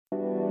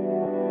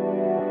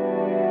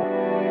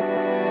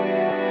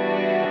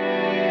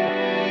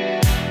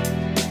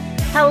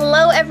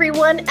Hello,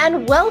 everyone,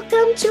 and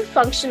welcome to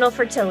Functional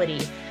Fertility,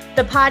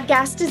 the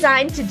podcast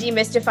designed to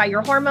demystify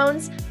your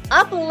hormones,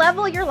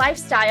 up-level your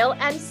lifestyle,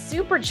 and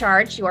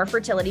supercharge your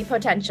fertility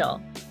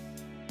potential.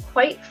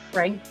 Quite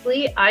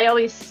frankly, I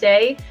always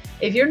say,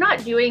 if you're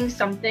not doing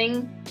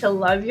something to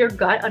love your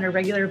gut on a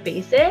regular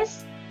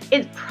basis,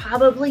 it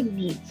probably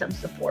needs some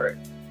support.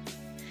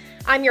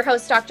 I'm your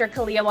host, Dr.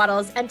 Kalea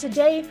Wattles, and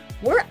today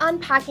we're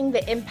unpacking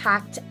the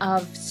impact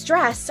of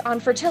stress on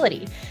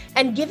fertility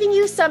and giving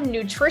you some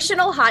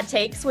nutritional hot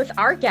takes with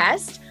our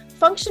guest,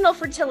 Functional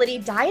Fertility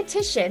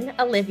dietitian,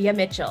 Olivia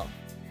Mitchell.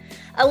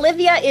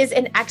 Olivia is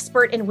an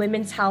expert in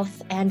women's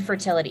health and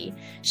fertility.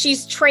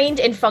 She's trained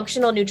in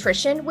functional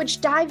nutrition,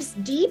 which dives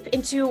deep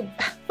into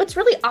what's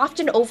really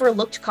often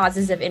overlooked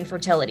causes of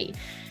infertility.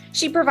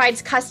 She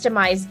provides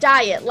customized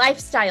diet,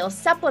 lifestyle,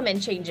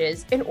 supplement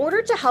changes in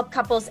order to help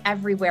couples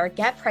everywhere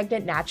get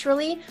pregnant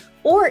naturally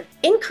or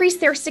increase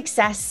their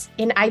success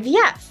in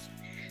IVF.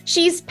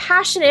 She's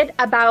passionate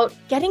about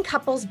getting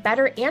couples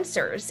better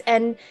answers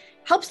and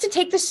helps to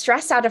take the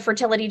stress out of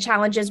fertility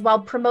challenges while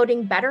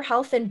promoting better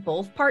health in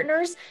both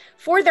partners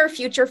for their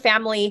future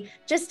family.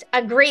 Just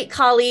a great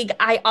colleague.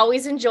 I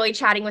always enjoy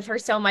chatting with her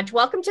so much.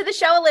 Welcome to the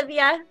show,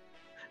 Olivia.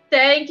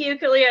 Thank you,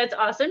 Kalea. It's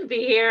awesome to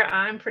be here.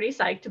 I'm pretty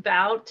psyched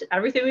about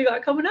everything we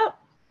got coming up.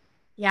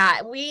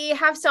 Yeah, we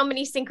have so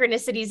many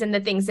synchronicities in the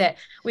things that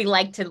we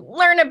like to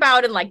learn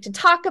about and like to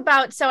talk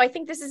about. So I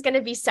think this is going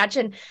to be such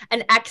an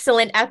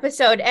excellent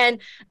episode. And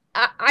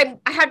I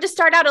have to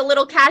start out a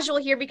little casual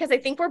here because I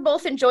think we're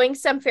both enjoying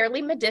some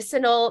fairly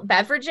medicinal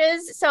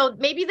beverages. So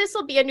maybe this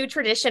will be a new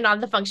tradition on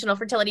the Functional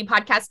Fertility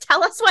podcast.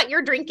 Tell us what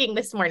you're drinking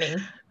this morning.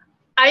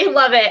 I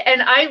love it.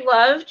 And I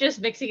love just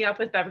mixing it up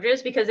with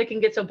beverages because it can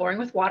get so boring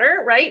with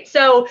water, right?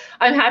 So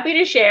I'm happy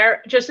to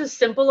share just a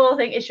simple little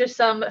thing. It's just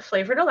some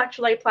flavored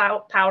electrolyte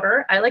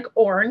powder. I like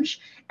orange.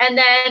 And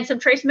then some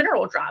trace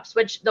mineral drops,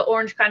 which the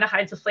orange kind of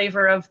hides the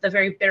flavor of the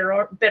very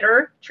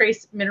bitter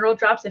trace mineral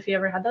drops, if you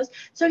ever had those.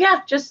 So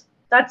yeah, just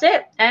that's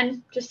it.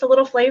 And just a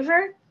little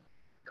flavor.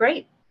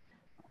 Great.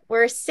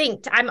 We're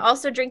synced. I'm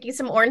also drinking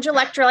some orange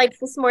electrolytes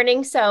this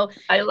morning. So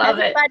I love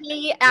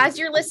everybody, as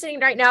you're listening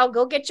right now,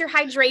 go get your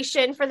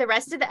hydration for the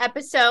rest of the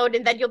episode,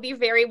 and then you'll be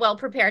very well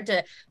prepared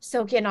to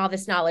soak in all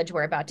this knowledge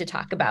we're about to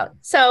talk about.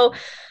 So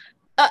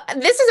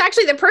this is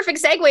actually the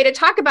perfect segue to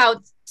talk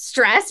about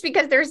stress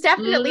because there's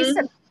definitely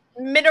some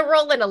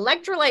mineral and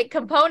electrolyte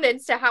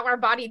components to how our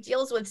body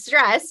deals with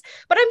stress.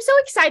 But I'm so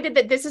excited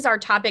that this is our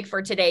topic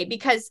for today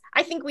because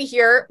I think we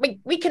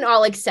can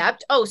all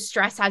accept,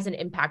 stress has an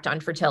impact on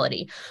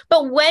fertility.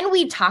 But when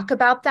we talk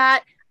about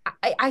that,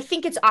 I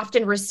think it's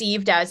often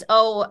received as,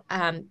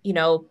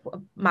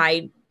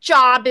 my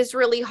job is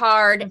really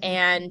hard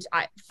and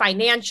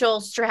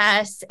financial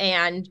stress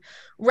and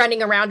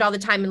running around all the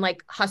time in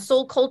like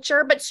hustle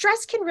culture. But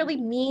stress can really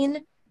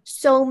mean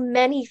so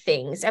many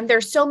things and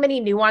there's so many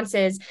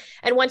nuances.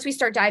 And once we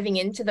start diving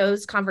into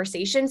those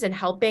conversations and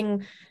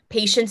helping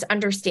patients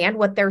understand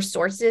what their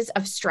sources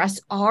of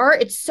stress are,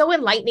 it's so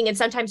enlightening and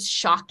sometimes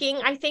shocking.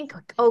 I think,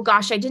 oh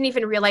gosh, I didn't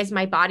even realize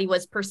my body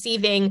was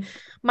perceiving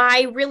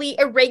my really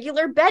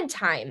irregular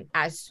bedtime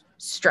as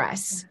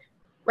stress,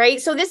 right?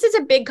 So this is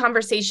a big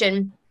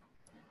conversation.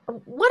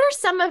 What are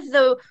some of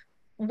the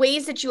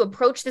ways that you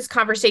approach this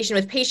conversation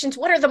with patients?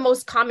 What are the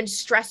most common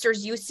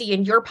stressors you see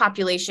in your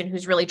population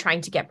who's really trying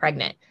to get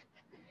pregnant?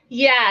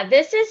 Yeah,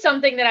 this is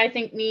something that I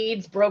think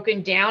needs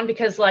broken down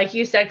because like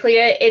you said,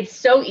 Kalea, it's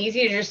so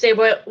easy to just say,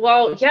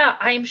 well, yeah,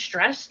 I'm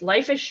stressed.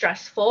 Life is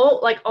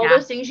stressful. Like all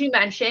those things you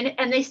mentioned,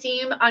 and they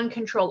seem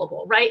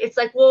uncontrollable, right? It's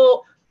like,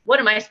 well,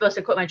 what am I supposed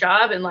to quit my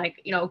job and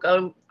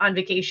go on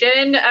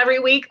vacation every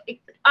week?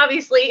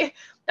 Obviously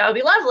that would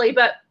be lovely,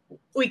 but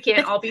we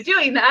can't all be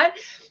doing that.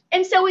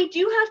 And so we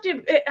do have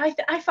to,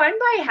 I find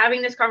by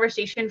having this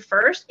conversation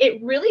first,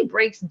 it really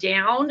breaks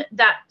down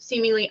that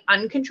seemingly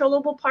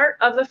uncontrollable part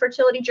of the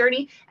fertility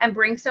journey and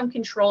brings some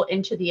control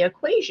into the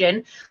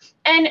equation.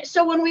 And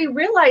so when we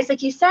realize,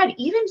 like you said,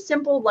 even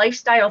simple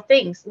lifestyle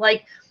things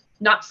like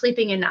not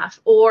sleeping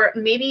enough or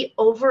maybe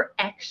over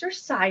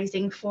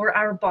exercising for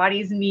our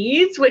body's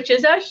needs, which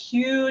is a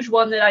huge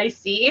one that I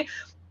see.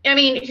 I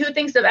mean, who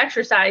thinks of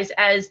exercise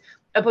as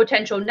a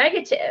potential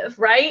negative,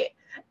 right?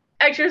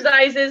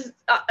 Exercise is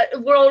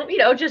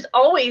just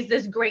always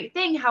this great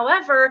thing.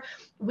 However,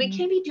 we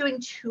can be doing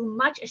too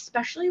much,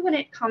 especially when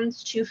it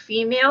comes to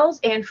females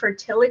and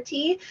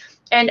fertility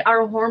and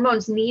our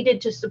hormones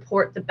needed to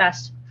support the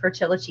best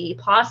fertility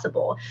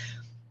possible.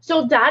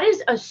 So that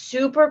is a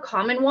super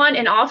common one.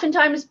 And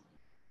oftentimes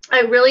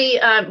I really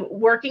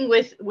working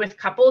with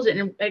couples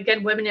and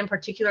again, women in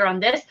particular on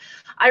this,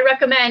 I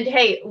recommend,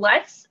 hey,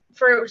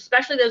 for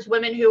especially those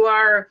women who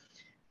are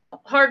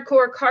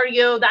hardcore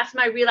cardio, that's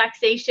my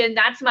relaxation,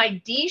 that's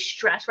my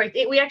de-stress, right?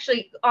 We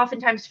actually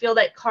oftentimes feel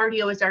that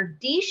cardio is our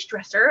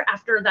de-stressor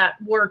after that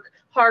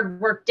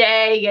hard work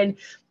day and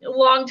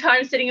long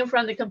time sitting in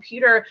front of the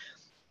computer.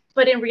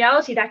 But in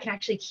reality, that can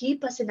actually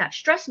keep us in that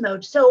stress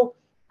mode. So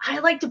I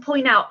like to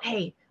point out,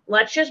 hey,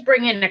 let's just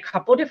bring in a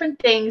couple different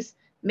things,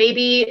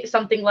 maybe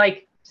something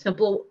like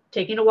simple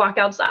taking a walk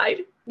outside,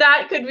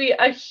 That could be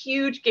a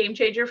huge game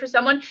changer for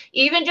someone.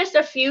 Even just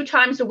a few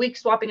times a week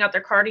swapping out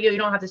their cardio, you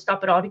don't have to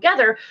stop it all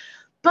together.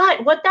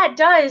 But what that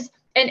does,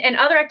 and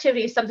other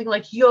activities, something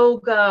like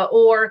yoga,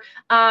 or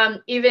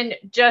even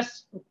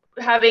just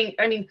having,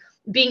 I mean,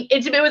 being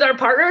intimate with our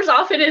partners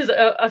often is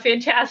a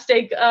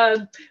fantastic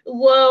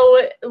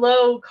low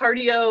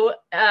cardio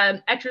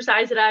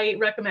exercise that I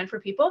recommend for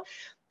people.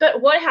 But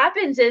what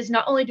happens is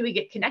not only do we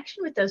get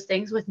connection with those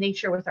things, with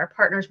nature, with our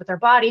partners, with our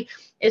body,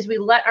 is we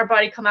let our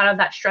body come out of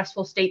that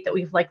stressful state that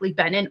we've likely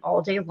been in all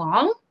day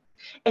long,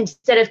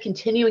 instead of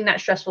continuing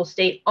that stressful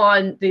state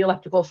on the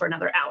elliptical for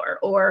another hour,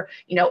 or,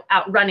 you know,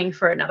 out running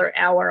for another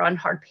hour on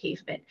hard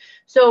pavement.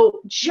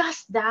 So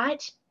just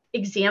that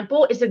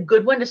example is a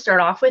good one to start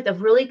off with,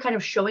 of really kind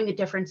of showing the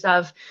difference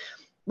of,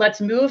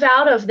 let's move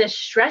out of this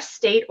stress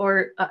state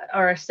or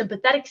a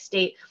sympathetic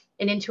state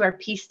and into our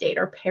peace state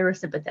or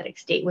parasympathetic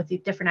state with the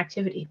different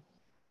activity.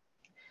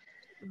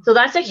 So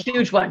that's a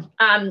huge one.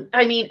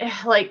 I mean,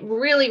 like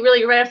really,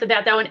 really right off the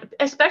bat, that one,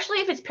 especially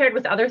if it's paired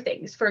with other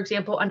things, for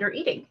example, under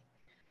eating,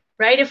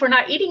 right? If we're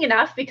not eating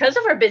enough because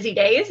of our busy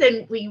days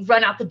and we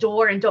run out the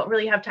door and don't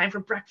really have time for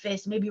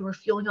breakfast, maybe we're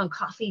fueling on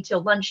coffee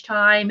till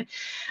lunchtime,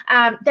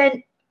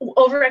 then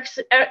over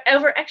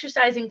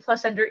exercising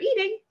plus under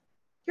eating,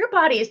 your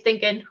body is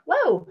thinking,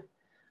 whoa,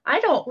 I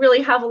don't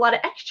really have a lot of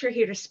extra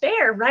here to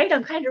spare, right?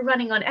 I'm kind of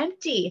running on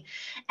empty.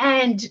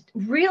 And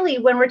really,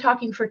 when we're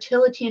talking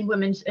fertility in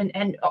women's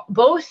and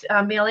both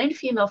male and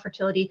female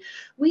fertility,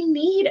 we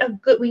need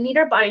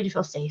our body to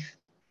feel safe.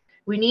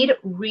 We need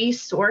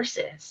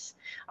resources.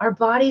 Our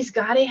body's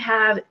got to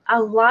have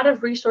a lot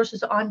of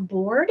resources on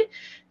board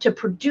to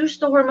produce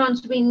the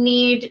hormones we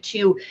need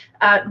to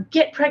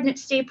get pregnant,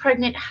 stay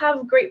pregnant,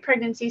 have great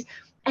pregnancies.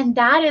 And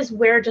that is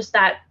where just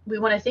that we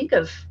want to think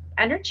of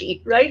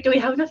energy, right? Do we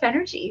have enough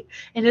energy?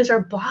 And does our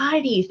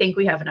body think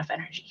we have enough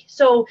energy?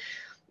 So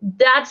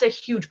that's a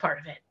huge part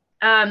of it.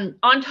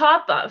 On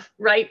top of,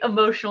 right,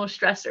 emotional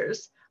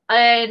stressors.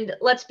 And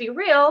let's be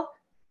real,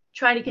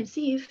 trying to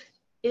conceive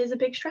is a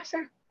big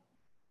stressor,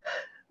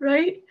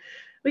 right?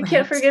 We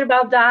can't forget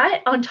about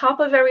that on top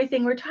of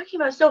everything we're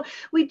talking about. So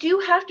we do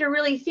have to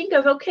really think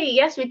of, okay,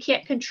 yes, we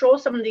can't control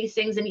some of these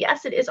things. And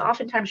yes, it is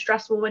oftentimes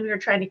stressful when we're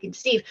trying to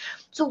conceive.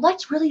 So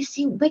let's really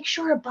make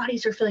sure our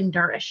bodies are feeling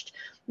nourished.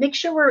 Make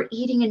sure we're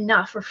eating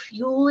enough. We're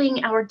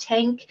fueling our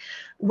tank.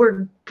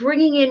 We're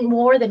bringing in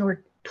more than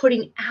we're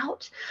putting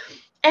out.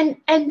 And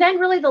then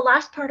really the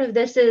last part of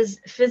this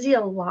is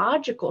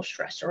physiological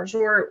stressors,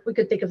 or we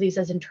could think of these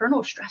as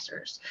internal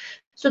stressors.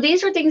 So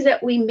these are things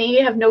that we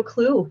may have no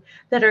clue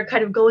that are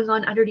kind of going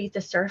on underneath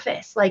the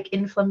surface, like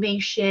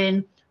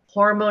inflammation,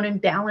 hormone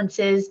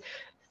imbalances,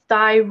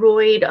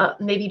 thyroid,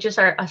 maybe just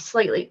a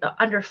slightly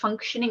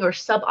underfunctioning or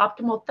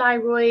suboptimal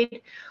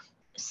thyroid,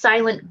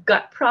 silent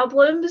gut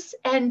problems,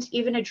 and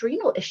even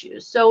adrenal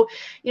issues. So,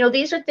 you know,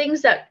 these are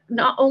things that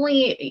not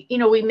only, you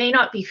know, we may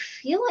not be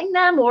feeling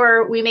them,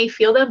 or we may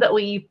feel them, but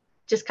we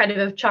just kind of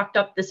have chalked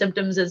up the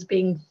symptoms as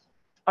being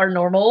our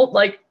normal,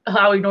 like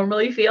how we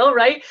normally feel,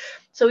 right?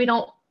 So we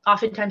don't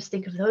oftentimes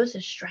think of those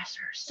as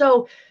stressors.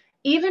 So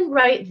even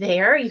right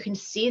there, you can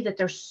see that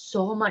there's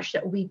so much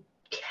that we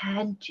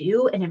can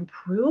do and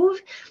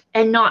improve,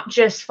 and not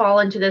just fall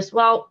into this,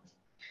 well,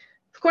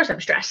 of course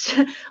I'm stressed.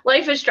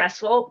 Life is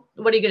stressful.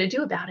 What are you going to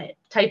do about it?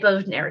 Type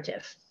of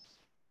narrative.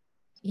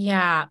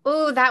 Yeah.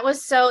 Oh, that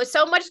was so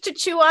much to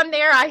chew on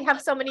there. I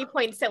have so many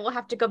points that we'll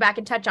have to go back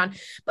and touch on.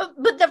 But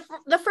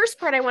the first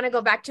part I want to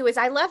go back to is,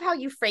 I love how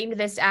you framed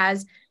this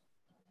as,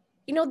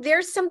 you know,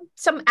 there's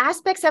some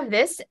aspects of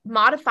this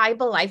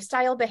modifiable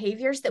lifestyle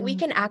behaviors that we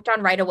can act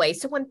on right away.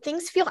 So when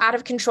things feel out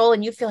of control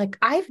and you feel like,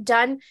 I've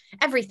done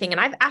everything and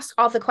I've asked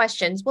all the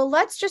questions, well,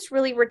 let's just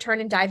really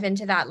return and dive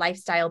into that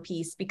lifestyle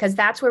piece, because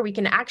that's where we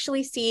can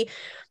actually see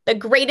the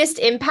greatest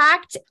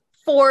impact.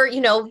 For, you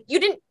know, you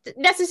didn't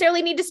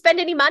necessarily need to spend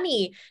any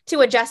money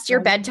to adjust your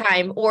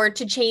bedtime, or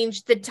to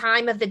change the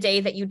time of the day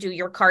that you do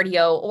your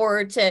cardio,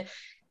 or to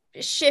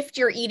shift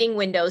your eating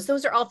windows.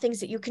 Those are all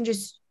things that you can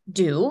just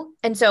do.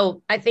 And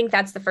so I think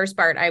that's the first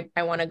part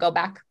I want to go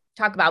back,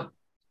 talk about.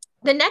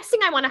 The next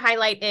thing I want to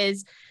highlight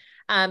is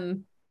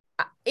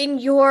in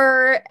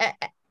your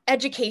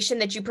education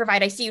that you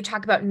provide, I see you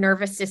talk about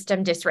nervous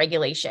system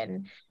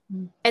dysregulation.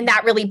 And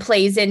that really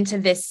plays into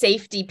this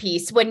safety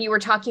piece when you were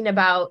talking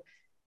about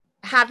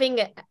having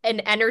an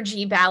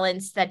energy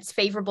balance that's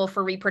favorable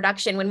for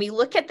reproduction. When we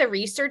look at the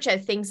research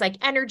of things like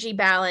energy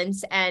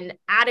balance and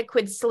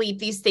adequate sleep,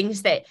 these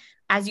things that,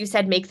 as you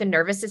said, make the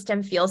nervous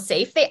system feel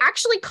safe, they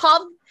actually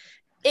call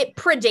it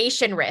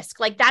predation risk.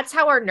 Like, that's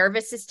how our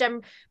nervous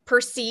system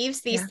perceives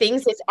these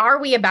things, is,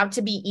 are we about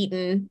to be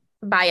eaten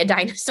by a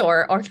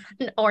dinosaur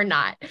or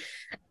not?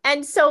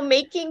 And so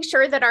making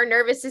sure that our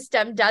nervous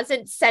system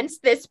doesn't sense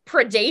this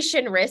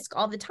predation risk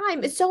all the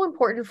time is so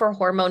important for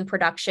hormone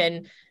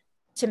production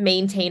to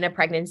maintain a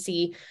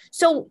pregnancy.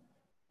 So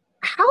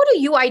how do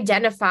you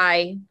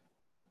identify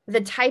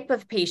the type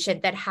of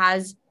patient that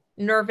has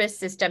nervous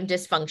system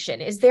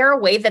dysfunction? Is there a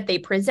way that they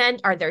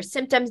present? Are there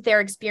symptoms they're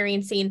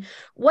experiencing?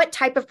 What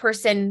type of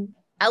person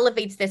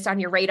elevates this on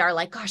your radar,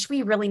 like, gosh,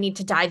 we really need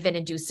to dive in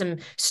and do some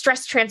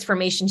stress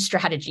transformation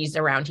strategies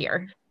around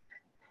here?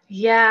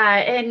 Yeah,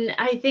 and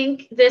I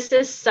think this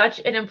is such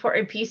an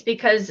important piece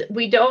because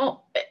we don't,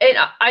 and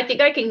I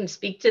think I can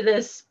speak to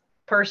this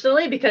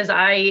personally because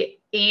I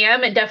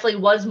am and definitely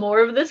was more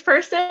of this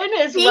person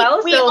as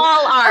well. We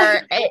all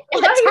are at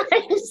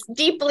times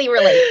deeply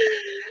relate.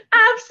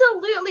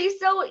 Absolutely.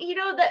 So,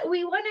 that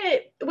we want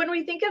to, when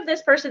we think of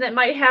this person that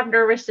might have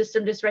nervous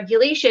system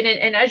dysregulation,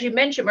 and as you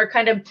mentioned, we're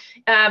kind of,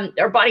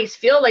 our bodies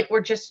feel like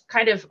we're just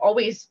kind of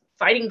always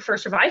fighting for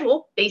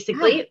survival,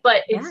 basically,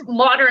 but it's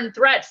modern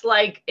threats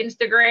like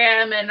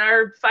Instagram and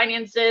our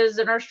finances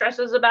and our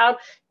stresses about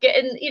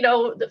getting,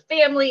 the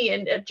family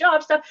and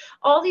job stuff.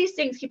 All these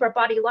things keep our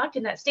body locked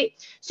in that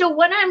state. So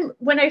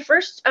when I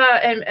first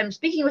am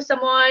speaking with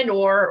someone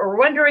or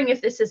wondering if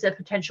this is a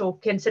potential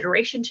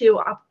consideration to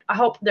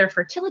help their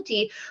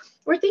fertility,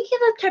 we're thinking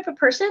of the type of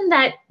person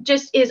that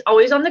just is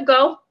always on the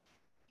go,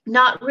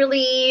 not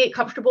really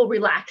comfortable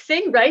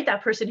relaxing, right?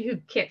 That person who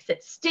can't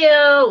sit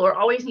still or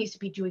always needs to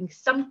be doing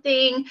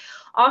something.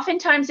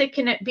 Oftentimes it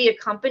can be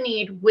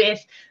accompanied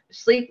with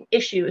sleep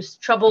issues,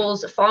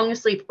 troubles falling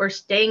asleep or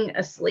staying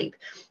asleep.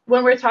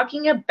 When we're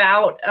talking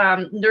about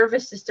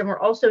nervous system, we're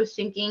also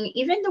thinking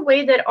even the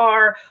way that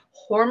our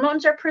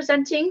hormones are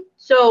presenting.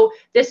 So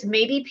this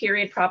may be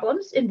period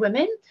problems in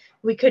women.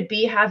 We could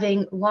be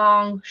having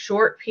long,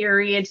 short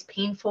periods,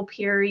 painful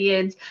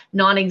periods,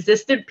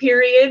 non-existent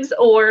periods,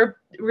 or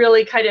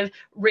really kind of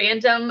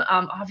random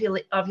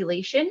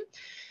ovulation.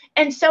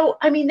 And so,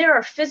 I mean, there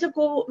are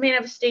physical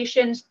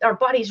manifestations. Our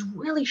body's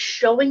really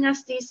showing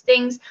us these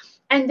things.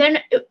 And then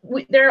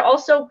there are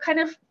also kind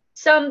of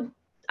some,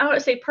 I want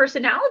to say,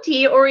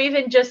 personality or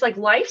even just like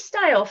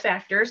lifestyle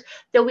factors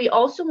that we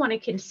also want to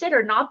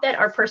consider. Not that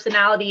our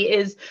personality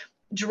is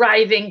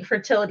driving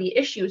fertility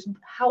issues.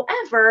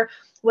 However,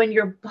 when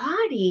your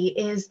body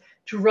is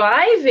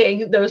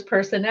driving those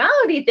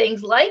personality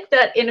things like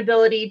that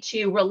inability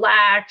to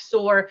relax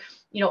or,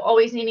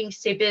 always needing to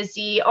stay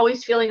busy,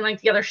 always feeling like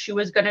the other shoe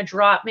is going to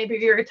drop. Maybe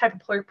you're a type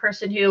of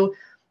person who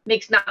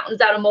makes mountains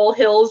out of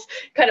molehills,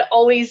 kind of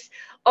always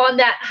on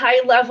that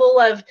high level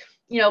of,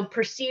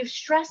 perceived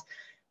stress,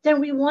 then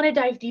we want to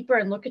dive deeper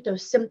and look at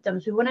those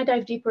symptoms. We want to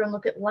dive deeper and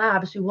look at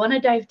labs. We want to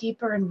dive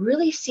deeper and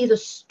really see the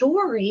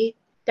story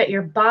that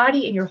your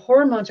body and your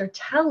hormones are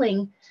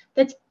telling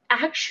that's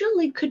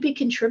actually could be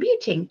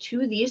contributing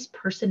to these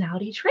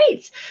personality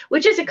traits,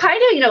 which is a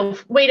kind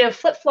of, way to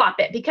flip-flop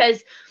it,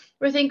 because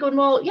we're thinking,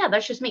 well, yeah,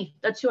 that's just me.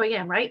 That's who I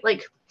am, right?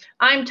 Like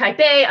I'm type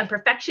A, I'm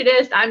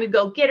perfectionist, I'm a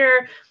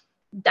go-getter.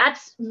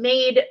 That's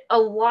made a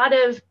lot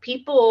of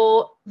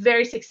people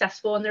very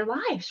successful in their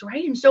lives,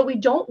 right? And so we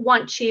don't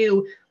want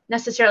to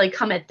necessarily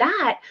come at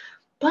that,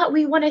 but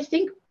we want to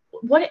think,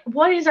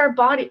 what is our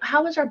body?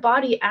 How is our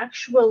body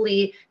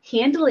actually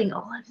handling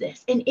all of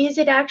this? And is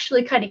it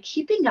actually kind of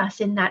keeping us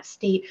in that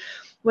state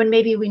when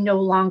maybe we no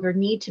longer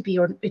need to be,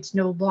 or it's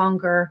no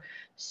longer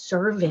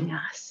serving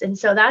us? And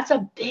so that's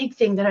a big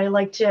thing that I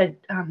like to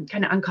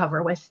kind of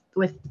uncover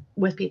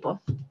with people.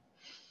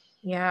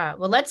 Yeah.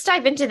 Well, let's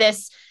dive into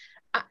this.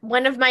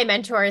 One of my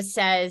mentors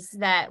says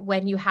that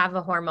when you have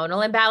a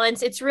hormonal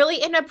imbalance, it's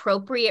really an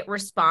appropriate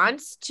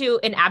response to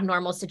an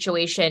abnormal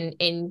situation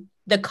in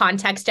the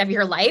context of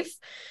your life.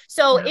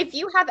 So if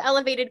you have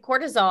elevated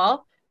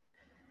cortisol,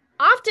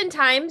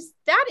 oftentimes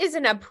that is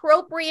an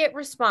appropriate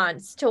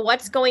response to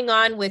what's going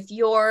on with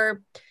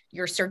your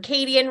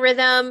circadian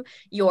rhythm,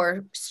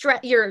 your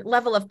stress, your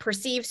level of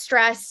perceived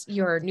stress,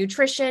 your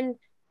nutrition.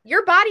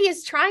 Your body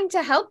is trying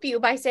to help you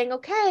by saying,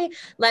 okay,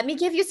 let me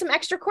give you some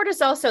extra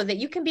cortisol so that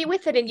you can be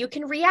with it and you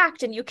can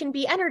react and you can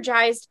be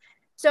energized.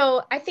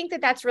 So I think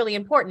that that's really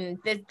important,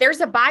 that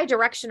there's a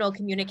bi-directional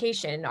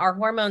communication. Our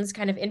hormones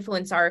kind of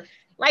influence our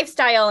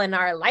lifestyle and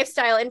our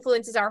lifestyle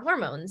influences our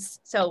hormones.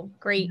 So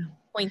great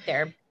point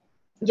there.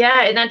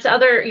 Yeah. And that's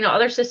other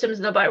systems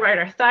in the body, right?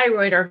 Our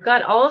thyroid, our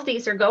gut, all of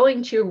these are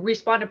going to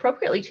respond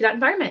appropriately to that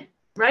environment.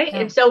 Right. Yeah.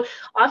 And so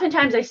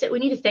oftentimes I say we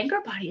need to thank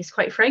our bodies,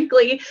 quite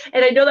frankly.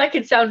 And I know that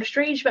can sound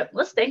strange, but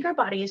let's thank our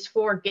bodies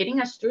for getting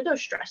us through those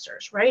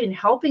stressors, right? And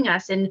helping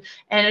us and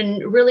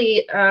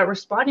really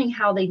responding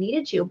how they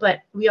needed to. But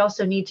we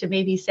also need to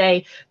maybe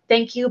say,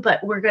 thank you, but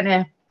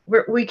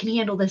we can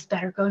handle this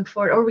better going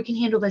forward, or we can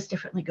handle this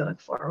differently going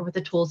forward with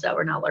the tools that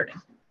we're now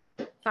learning.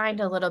 Find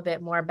a little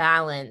bit more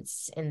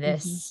balance in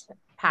this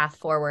path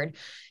forward.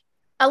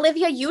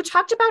 Olivia, you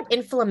talked about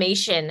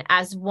inflammation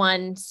as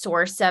one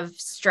source of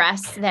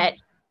stress that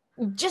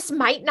just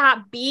might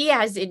not be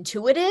as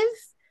intuitive.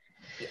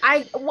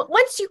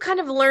 Once you kind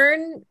of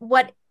learn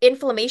what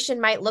inflammation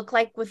might look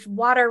like with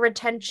water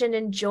retention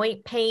and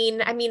joint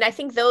pain, I mean, I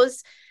think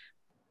those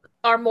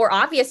are more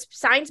obvious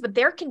signs, but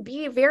there can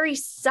be very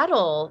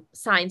subtle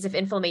signs of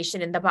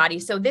inflammation in the body.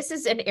 So this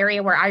is an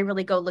area where I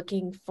really go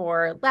looking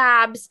for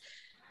labs.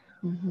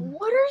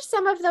 What are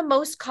some of the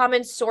most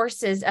common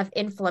sources of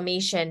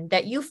inflammation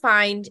that you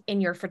find in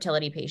your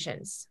fertility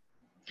patients?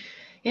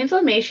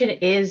 Inflammation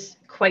is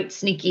quite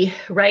sneaky,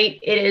 right?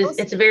 It's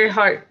Mostly. very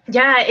hard.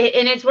 Yeah.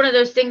 And it's one of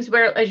those things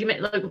where, as you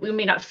mentioned, like, we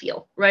may not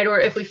feel, right? Or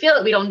if we feel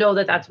it, we don't know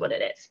that that's what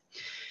it is.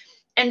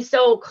 And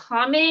so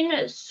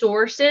common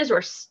sources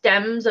or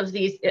stems of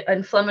these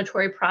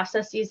inflammatory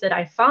processes that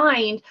I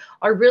find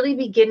are really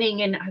beginning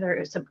in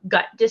either some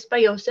gut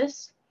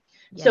dysbiosis.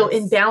 So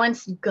Yes.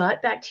 imbalanced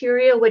gut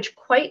bacteria, which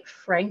quite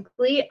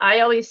frankly,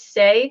 I always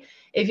say,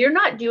 if you're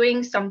not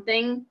doing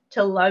something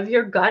to love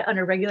your gut on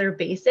a regular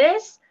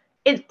basis,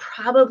 it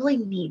probably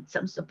needs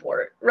some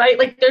support, right?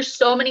 Like there's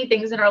so many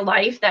things in our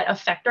life that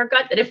affect our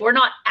gut that if we're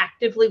not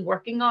actively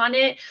working on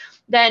it,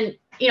 then,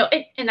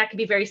 and that could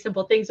be very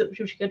simple things which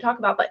we could talk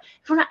about, but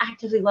if we're not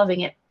actively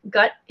loving it,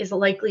 gut is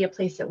likely a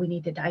place that we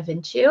need to dive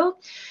into.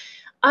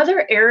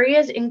 Other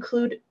areas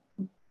include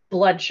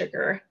blood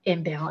sugar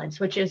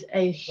imbalance, which is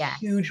a Yes.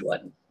 huge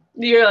one.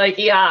 You're like,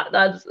 yeah,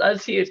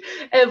 that's huge.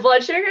 And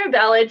blood sugar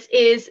imbalance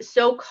is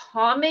so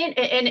common,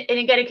 and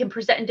again, it can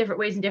present in different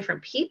ways in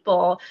different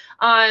people.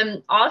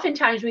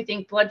 Oftentimes we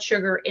think blood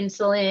sugar,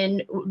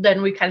 insulin,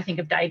 then we kind of think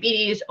of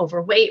diabetes,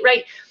 overweight,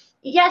 right?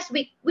 Yes,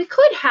 we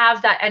could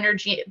have that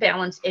energy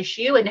balance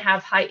issue and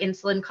have high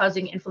insulin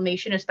causing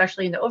inflammation,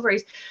 especially in the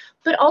ovaries,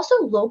 but also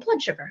low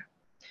blood sugar.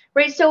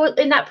 Right. So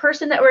in that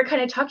person that we're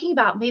kind of talking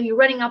about, maybe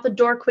running out the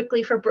door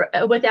quickly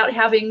without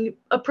having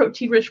a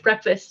protein-rich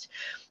breakfast,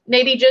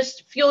 maybe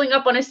just fueling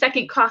up on a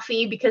second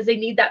coffee because they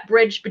need that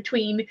bridge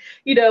between,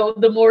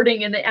 the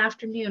morning and the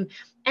afternoon.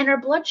 And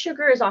our blood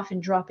sugar is often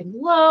dropping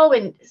low,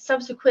 and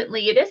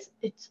subsequently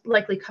it's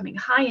likely coming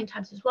high in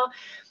times as well.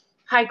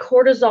 High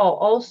cortisol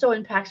also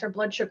impacts our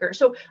blood sugar.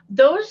 So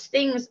those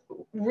things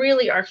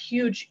really are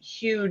huge,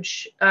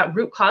 huge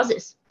root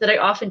causes that I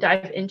often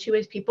dive into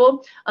with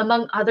people,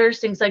 among others,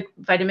 things like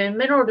vitamin and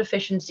mineral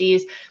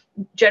deficiencies,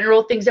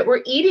 general things that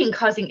we're eating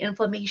causing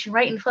inflammation,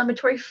 right?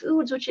 Inflammatory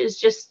foods, which is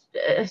just,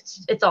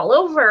 it's all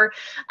over.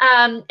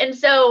 And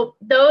so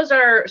those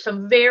are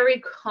some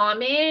very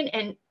common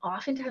and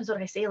oftentimes what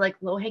I say, like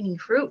low-hanging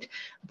fruit,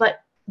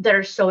 but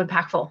they're so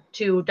impactful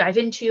to dive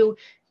into,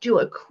 do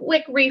a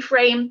quick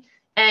reframe,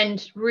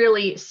 and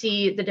really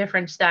see the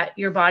difference that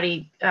your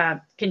body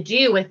can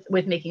do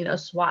with making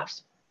those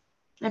swaps.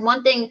 And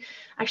one thing,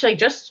 actually, I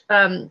just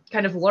kind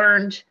of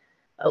learned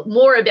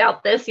more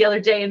about this the other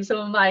day in some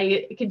of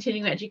my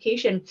continuing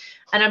education.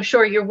 And I'm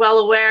sure you're well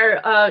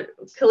aware,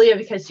 Kalea,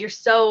 because you're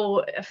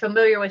so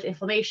familiar with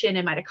inflammation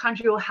and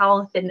mitochondrial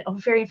health and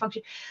ovarian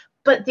function.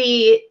 But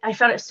I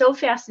found it so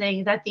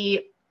fascinating that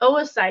the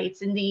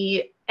oocytes in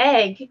the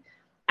egg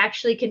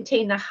actually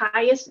contain the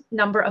highest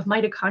number of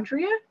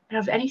mitochondria out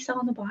of any cell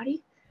in the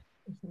body.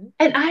 Mm-hmm.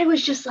 And I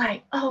was just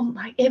like, oh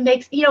my, it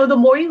makes, the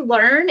more you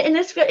learn in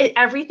this field,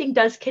 everything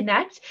does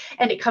connect,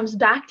 and it comes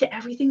back to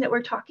everything that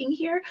we're talking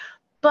here.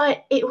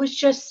 But it was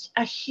just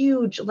a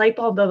huge light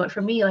bulb moment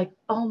for me, like,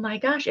 oh my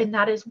gosh. And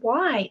that is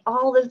why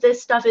all of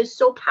this stuff is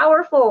so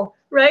powerful,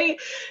 right?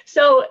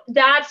 So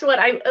that's what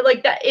I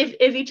like, that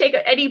if you take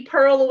any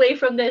pearl away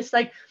from this,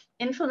 like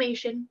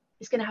inflammation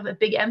is going to have a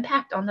big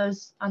impact on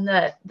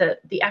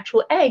the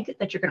actual egg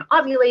that you're going to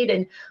ovulate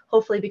and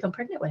hopefully become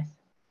pregnant with.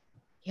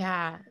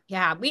 Yeah.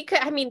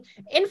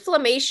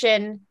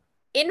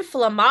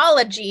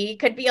 Inflammology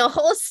could be a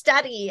whole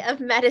study of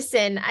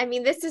medicine. I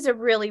mean, this is a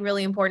really,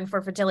 really important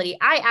for fertility.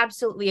 I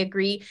absolutely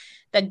agree.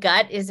 The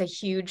gut is a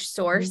huge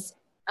source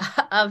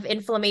of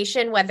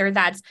inflammation, whether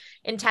that's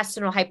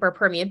intestinal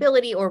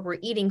hyperpermeability or we're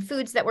eating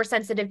foods that we're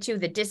sensitive to,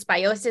 the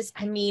dysbiosis.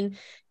 I mean,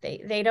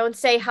 they don't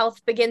say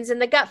health begins in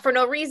the gut for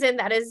no reason.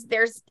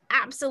 There's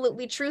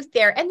absolutely truth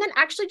there. And then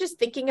actually just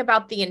thinking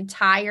about the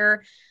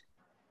entire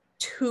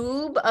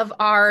tube of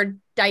our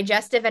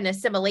digestive and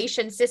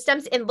assimilation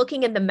systems and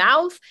looking in the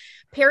mouth,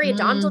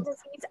 periodontal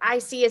disease I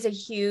see as a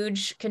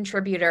huge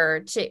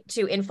contributor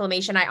to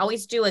inflammation. I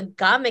always do a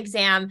gum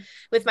exam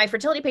with my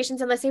fertility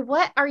patients and they say,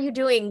 what are you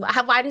doing?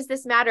 Why does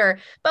this matter?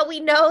 But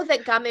we know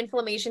that gum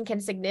inflammation can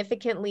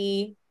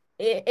significantly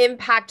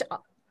impact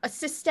a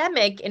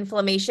systemic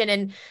inflammation.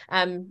 And,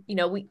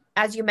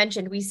 as you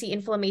mentioned, we see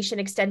inflammation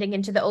extending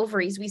into the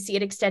ovaries. We see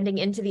it extending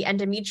into the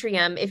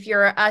endometrium. If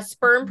you're a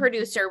sperm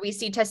producer, we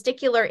see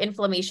testicular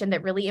inflammation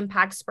that really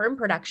impacts sperm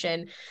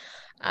production.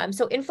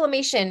 So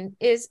inflammation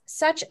is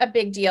such a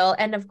big deal.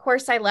 And of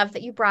course, I love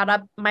that you brought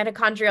up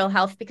mitochondrial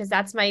health because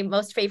that's my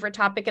most favorite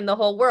topic in the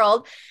whole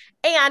world.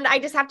 And I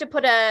just have to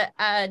put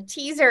a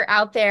teaser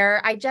out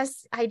there. I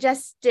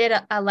just did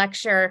a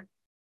lecture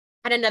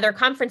at another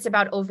conference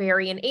about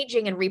ovarian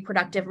aging and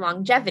reproductive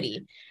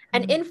longevity.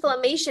 And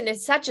inflammation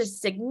is such a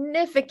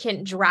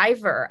significant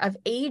driver of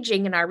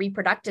aging in our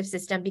reproductive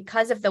system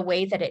because of the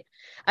way that it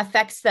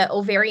affects the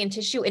ovarian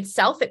tissue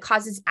itself. It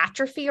causes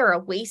atrophy or a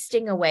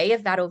wasting away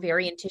of that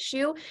ovarian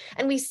tissue.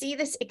 And we see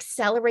this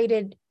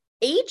accelerated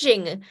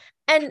aging.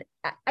 And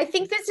I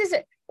think this is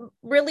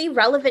really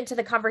relevant to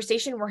the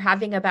conversation we're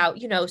having about,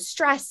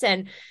 stress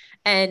and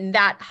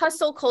that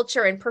hustle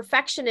culture and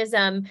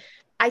perfectionism.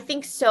 I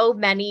think so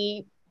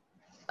many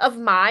of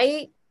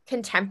my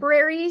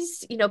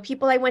contemporaries,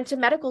 people I went to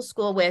medical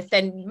school with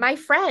and my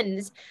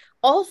friends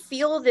all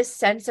feel this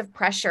sense of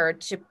pressure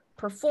to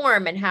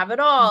perform and have it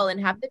all and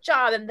have the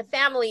job and the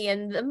family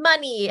and the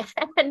money.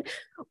 And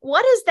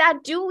what is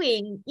that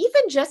doing?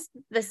 Even just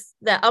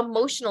the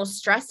emotional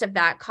stress of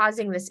that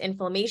causing this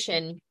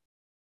inflammation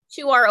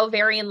to our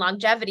ovarian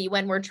longevity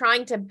when we're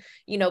trying to,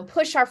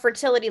 push our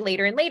fertility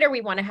later and later.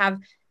 We want to have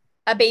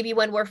a baby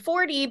when we're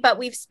 40, but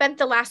we've spent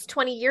the last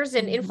 20 years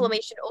in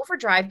inflammation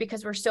overdrive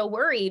because we're so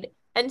worried.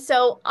 And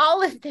so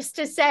all of this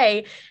to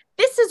say,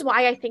 this is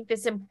why I think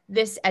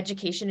this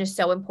education is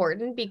so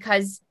important,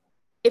 because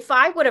if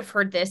I would have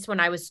heard this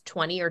when I was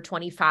 20 or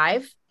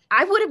 25,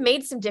 I would have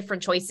made some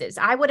different choices.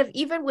 I would have,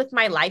 even with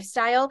my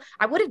lifestyle,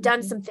 I would have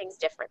done some things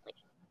differently.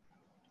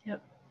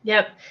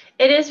 Yep.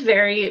 It is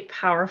very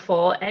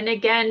powerful. And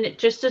again,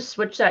 just to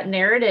switch that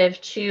narrative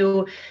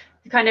to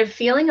kind of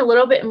feeling a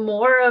little bit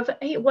more of,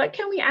 hey, what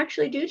can we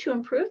actually do to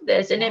improve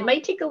this? And it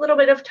might take a little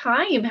bit of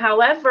time.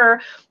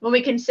 However, when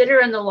we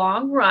consider in the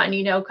long run,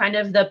 kind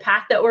of the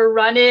path that we're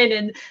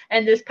running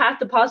and this path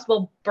to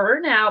possible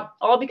burnout,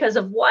 all because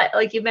of what,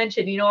 like you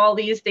mentioned, all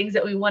these things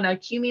that we want to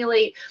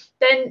accumulate,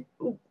 then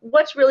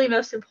what's really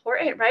most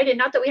important, right? And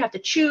not that we have to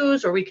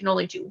choose or we can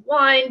only do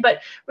one, but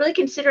really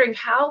considering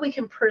how we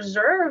can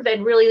preserve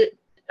and really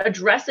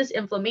address this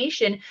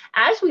inflammation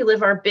as we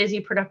live our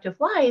busy, productive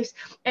lives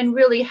and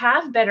really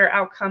have better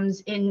outcomes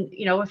in,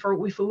 if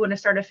we want to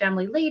start a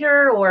family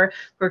later, or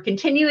we're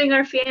continuing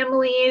our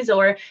families,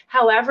 or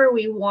however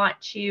we want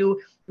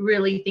to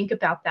really think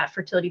about that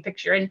fertility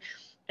picture. And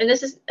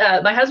this is,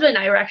 my husband and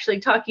I were actually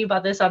talking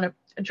about this on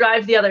a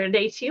drive the other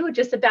day too,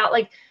 just about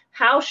like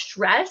how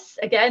stress,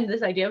 again,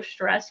 this idea of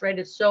stress, right?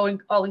 It's so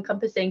all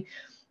encompassing,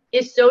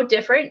 is so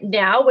different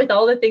now with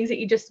all the things that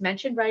you just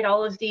mentioned, right?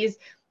 All of these,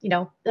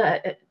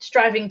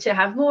 striving to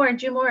have more and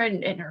do more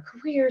in our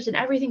careers and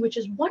everything, which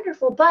is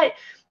wonderful, but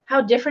how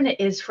different it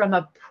is from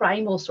a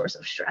primal source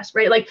of stress,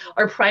 right? Like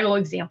our primal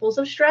examples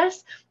of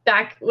stress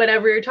back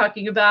whenever you're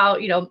talking about,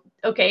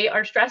 okay,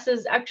 our stress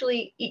is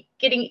actually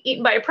getting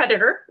eaten by a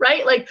predator,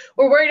 right? Like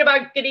we're worried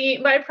about getting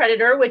eaten by a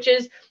predator, which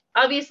is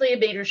obviously a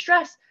major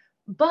stress,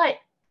 but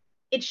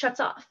it shuts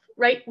off,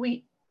 right?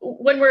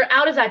 When we're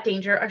out of that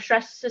danger, our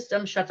stress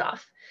system shuts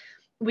off.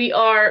 We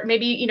are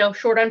maybe,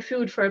 short on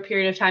food for a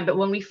period of time, but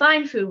when we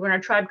find food, when our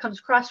tribe comes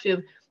across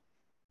food,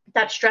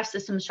 that stress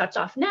system shuts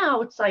off. Now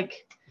it's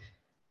like,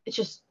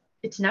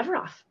 it's never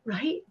off,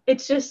 right?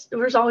 It's just,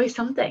 there's always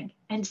something.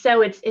 And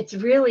so it's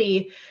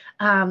really,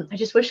 I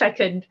just wish I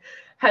could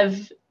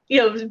have,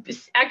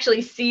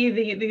 actually see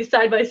the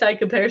side-by-side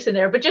comparison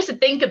there, but just to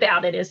think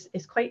about it is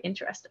quite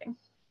interesting.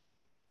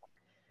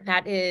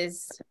 That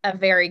is a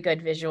very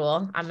good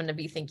visual. I'm going to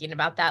be thinking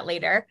about that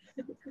later.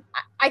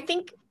 I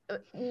think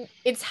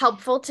it's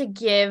helpful to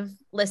give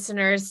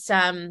listeners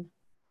some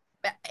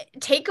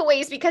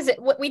takeaways, because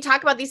we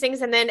talk about these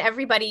things and then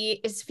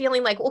everybody is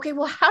feeling like, okay,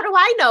 well, how do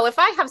I know if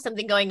I have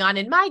something going on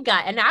in my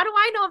gut? And how do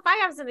I know if I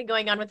have something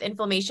going on with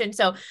inflammation?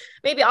 So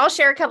maybe I'll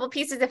share a couple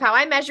pieces of how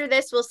I measure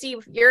this. We'll see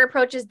if your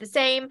approach is the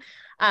same.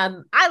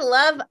 I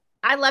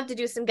love to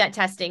do some gut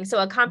testing. So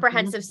a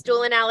comprehensive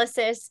stool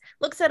analysis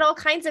looks at all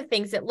kinds of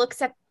things. It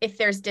looks at if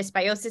there's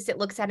dysbiosis. It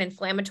looks at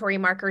inflammatory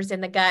markers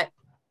in the gut.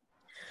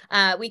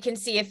 We can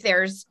see if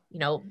there's,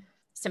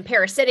 some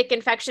parasitic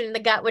infection in the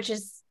gut, which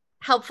is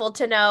helpful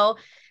to know.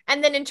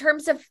 And then in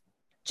terms of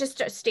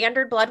just a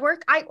standard blood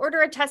work, I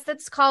order a test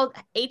that's called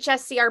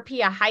HSCRP,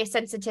 a high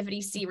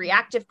sensitivity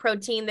C-reactive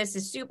protein. This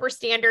is super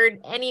standard.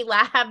 Any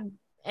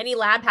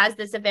lab has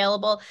this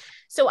available.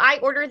 So I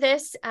order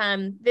this.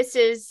 This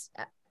is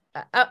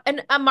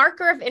a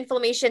marker of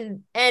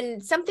inflammation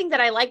and something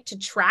that I like to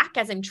track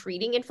as I'm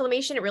treating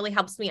inflammation. It really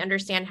helps me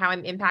understand how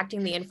I'm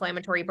impacting the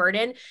inflammatory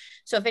burden.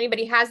 So if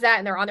anybody has that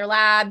and they're on their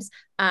labs,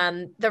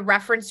 the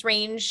reference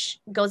range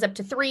goes up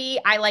to 3.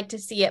 I like to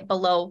see it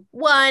below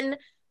 1.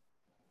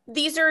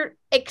 These are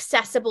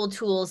accessible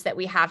tools that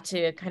we have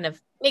to kind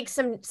of make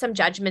some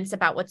judgments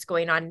about what's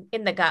going on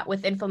in the gut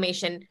with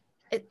inflammation.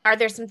 Are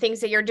there some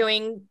things that you're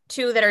doing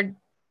too that are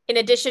in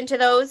addition to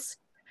those,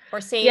 or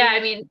same? Yeah, I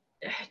mean,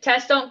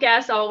 test, don't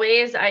guess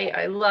always.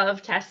 I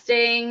love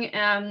testing.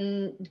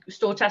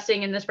 Stool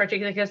testing in this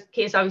particular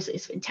case obviously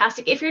is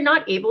fantastic. If you're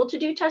not able to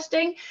do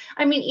testing,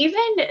 I mean,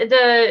 even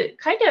the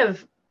kind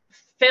of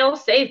fail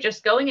safe,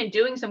 just going and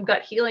doing some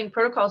gut healing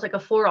protocols, like a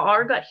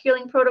 4R gut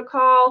healing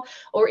protocol,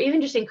 or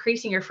even just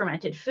increasing your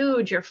fermented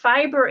foods, your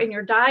fiber in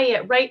your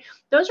diet, right?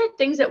 Those are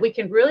things that we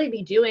can really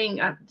be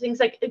doing. Things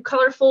like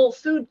colorful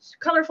foods,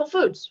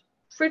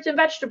 fruits and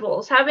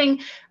vegetables, having,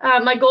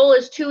 my goal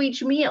is 2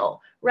 each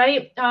meal,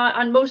 right?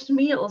 On most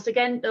meals,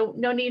 again,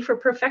 no need for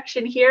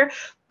perfection here,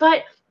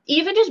 but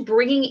even just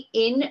bringing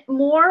in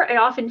more, I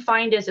often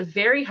find is a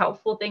very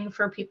helpful thing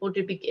for people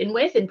to begin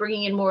with, and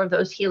bringing in more of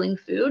those healing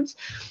foods.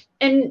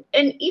 And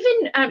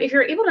even if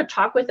you're able to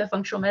talk with a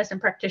functional medicine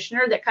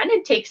practitioner that kind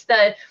of takes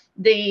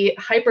the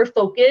hyper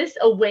focus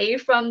away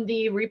from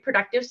the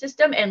reproductive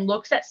system and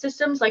looks at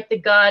systems like the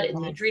gut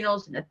and the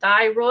adrenals and the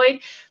thyroid,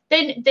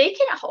 then they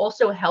can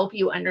also help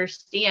you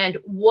understand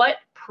what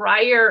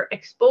prior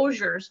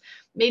exposures,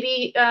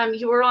 maybe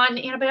you were on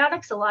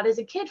antibiotics a lot as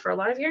a kid for a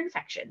lot of your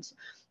infections.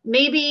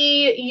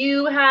 Maybe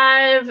you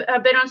have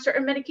been on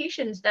certain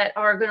medications that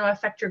are going to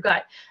affect your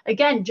gut.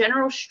 Again,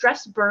 general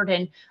stress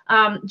burden,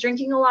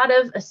 drinking a lot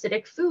of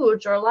acidic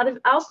foods or a lot of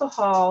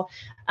alcohol,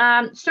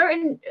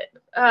 certain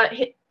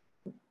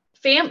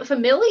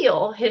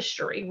familial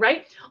history,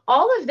 right?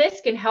 All of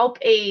this can help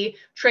a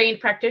trained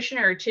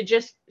practitioner to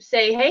just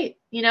say, hey,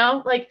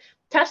 like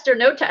test or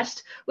no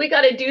test, we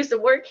got to do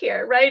some work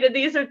here, right? And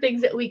these are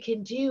things that we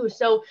can do.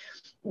 So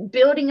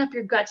building up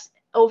your gut's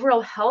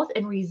overall health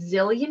and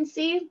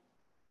resiliency,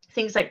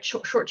 things like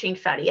short chain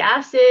fatty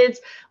acids.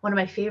 One of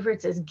my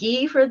favorites is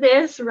ghee for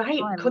this, right?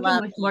 Oh, I Cooking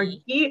love with more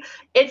ghee. ghee.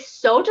 It's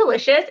so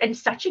delicious and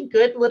such a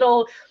good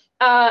little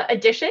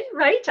addition,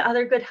 right, to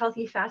other good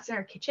healthy fats in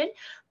our kitchen.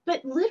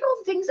 But little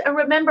things,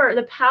 remember,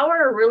 the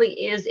power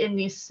really is in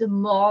these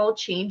small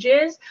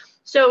changes.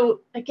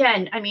 So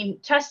again, I mean,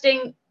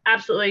 testing,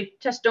 absolutely,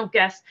 test, don't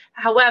guess.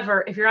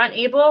 However, if you're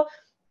unable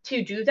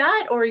to do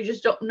that, or you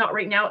just don't, not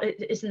right now,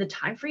 it isn't the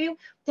time for you,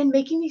 then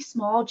making these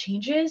small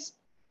changes,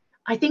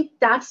 I think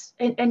that's,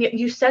 and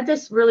you said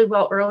this really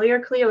well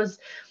earlier, Kalea, was,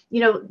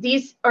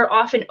 these are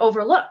often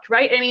overlooked,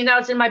 right? I mean,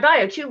 that's in my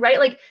bio too, right?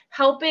 Like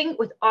helping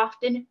with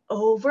often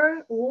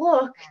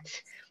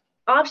overlooked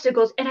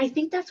obstacles. And I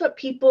think that's what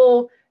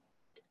people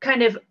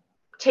kind of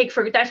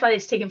that's why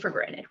it's taken for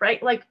granted,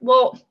 right? Like,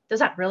 well, does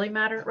that really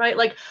matter, right?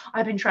 Like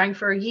I've been trying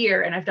for a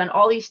year and I've done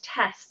all these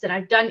tests and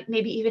I've done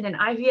maybe even an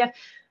IVF.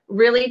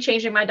 Really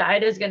changing my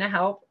diet is going to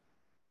help.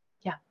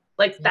 Yeah.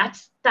 Like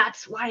that's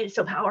why it's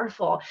so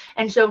powerful.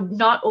 And so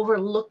not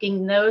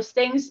overlooking those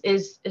things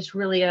is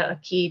really a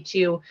key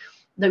to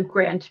the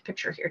grand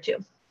picture here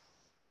too.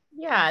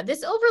 Yeah,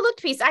 this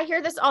overlooked piece. I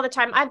hear this all the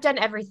time. I've done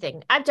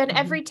everything. I've done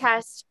every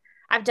test.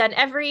 I've done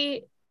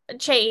every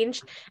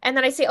change. And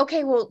then I say,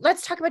 okay, well,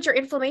 let's talk about your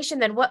inflammation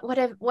then.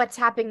 What's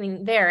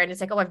happening there? And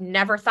it's like, oh, I've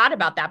never thought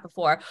about that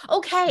before.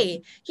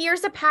 Okay,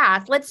 here's a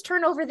path. Let's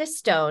turn over this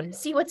stone,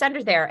 see what's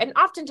under there. And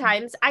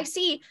oftentimes I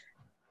see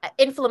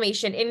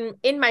inflammation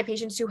in my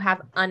patients who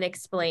have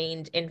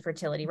unexplained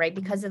infertility, right?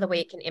 Because of the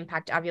way it can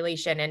impact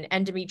ovulation and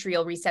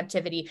endometrial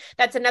receptivity.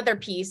 That's another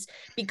piece,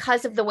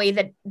 because of the way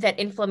that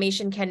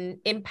inflammation can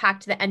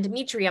impact the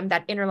endometrium,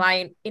 that inner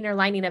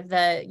lining of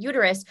the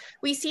uterus.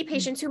 We see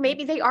patients who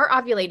maybe they are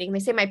ovulating. They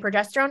say my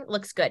progesterone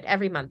looks good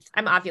every month.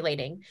 I'm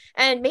ovulating.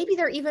 And maybe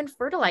they're even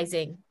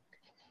fertilizing,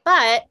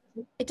 but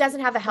it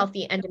doesn't have a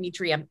healthy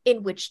endometrium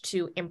in which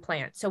to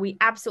implant. So we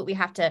absolutely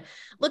have to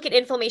look at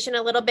inflammation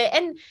a little bit.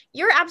 And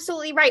you're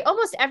absolutely right.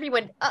 Almost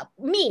everyone,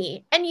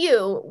 me and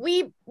you,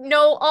 we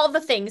know all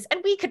the things,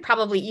 and we could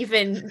probably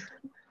even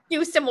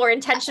do some more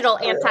intentional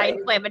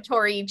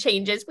anti-inflammatory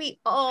changes. We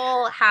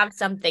all have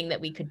something that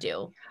we could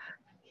do.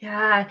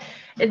 Yeah.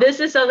 And this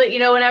is so that,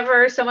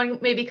 whenever someone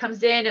maybe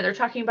comes in and they're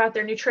talking about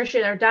their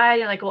nutrition, their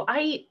diet, and like, well,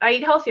 I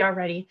eat healthy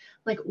already.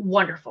 Like,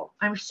 wonderful.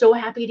 I'm so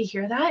happy to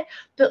hear that.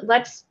 But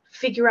let's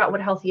figure out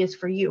what healthy is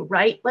for you,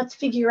 right? Let's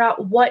figure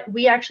out what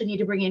we actually need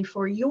to bring in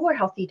for your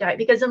healthy diet.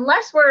 Because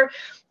unless we're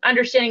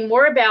understanding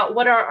more about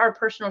what are our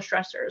personal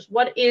stressors,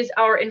 what is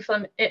our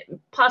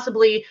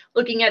possibly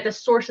looking at the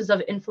sources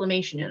of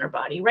inflammation in our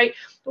body, right?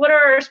 What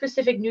are our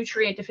specific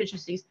nutrient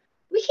deficiencies?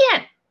 We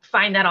can't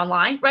find that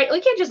online, right?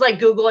 We can't just like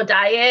Google a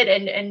diet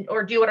and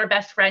or do what our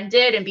best friend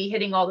did and be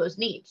hitting all those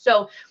needs.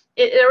 So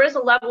there is a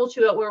level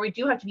to it where we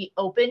do have to be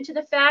open to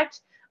the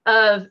fact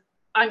of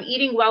I'm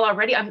eating well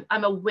already.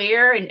 I'm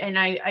aware and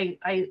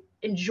I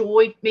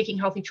enjoy making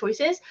healthy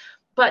choices,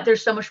 but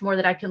there's so much more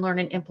that I can learn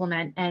and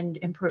implement and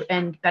improve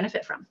and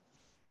benefit from.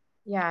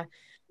 Yeah.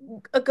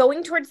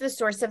 Going towards the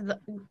source of the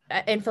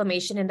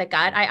inflammation in the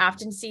gut, I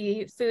often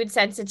see food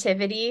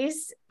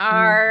sensitivities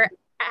are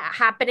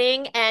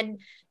happening. And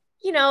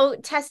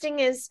testing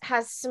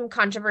has some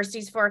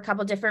controversies for a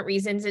couple different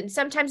reasons. And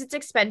sometimes it's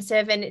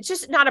expensive and it's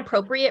just not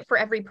appropriate for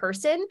every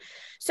person.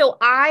 So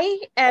I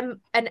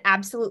am an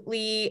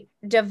absolutely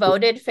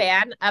devoted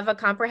fan of a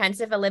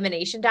comprehensive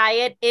elimination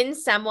diet in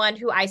someone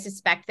who I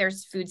suspect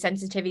there's food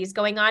sensitivities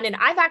going on. And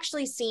I've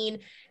actually seen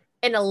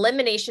an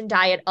elimination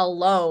diet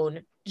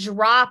alone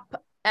drop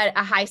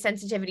a high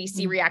sensitivity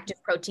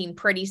C-reactive protein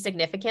pretty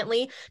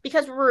significantly,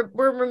 because we're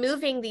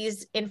removing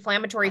these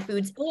inflammatory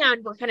foods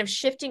and we're kind of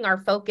shifting our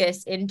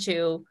focus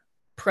into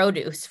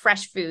produce,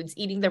 fresh foods,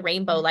 eating the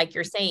rainbow, like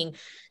you're saying.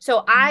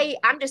 So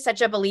I'm just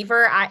such a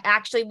believer.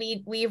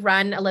 We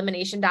run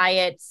elimination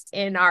diets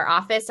in our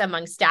office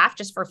among staff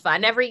just for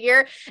fun every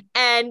year.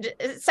 And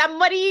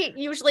somebody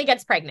usually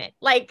gets pregnant.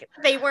 Like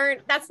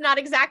that's not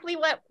exactly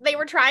what they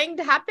were trying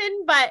to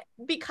happen, but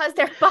because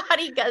their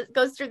body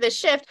goes through this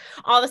shift,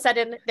 all of a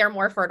sudden they're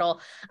more fertile.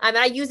 And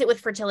I use it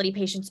with fertility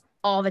patients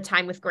all the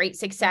time with great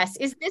success.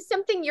 Is this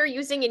something you're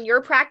using in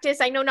your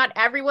practice? I know not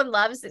everyone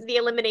loves the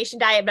elimination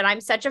diet, but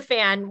I'm such a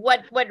fan.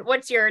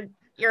 What's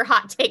your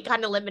hot take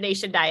on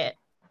elimination diet?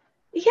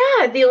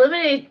 Yeah, the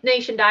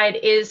elimination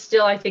diet is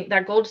still, I think,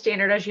 that gold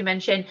standard, as you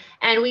mentioned,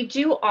 and we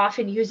do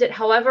often use it.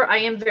 However, I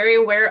am very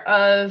aware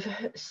of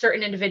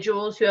certain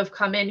individuals who have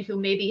come in who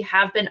maybe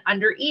have been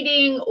under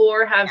eating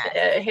or have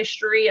a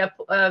history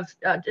of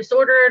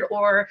disordered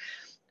or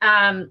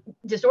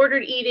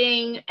disordered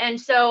eating. And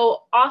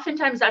so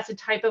oftentimes that's a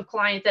type of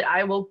client that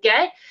I will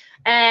get.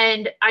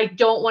 And I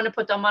don't want to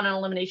put them on an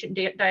elimination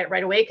diet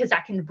right away, because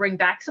that can bring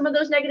back some of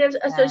those negative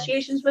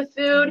associations with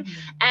food.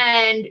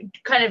 And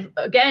kind of,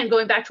 again,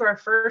 going back to our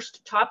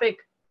first topic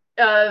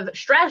of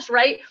stress,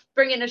 right?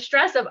 Bring in a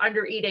stress of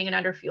under eating and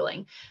under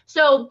fueling.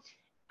 So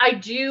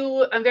I'm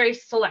very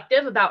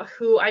selective about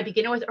who I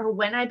begin it with or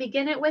when I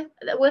begin it with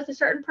a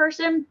certain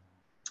person.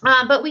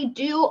 But we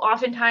do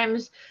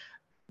oftentimes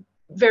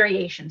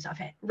variations of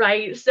it,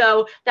 right?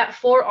 So that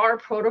 4R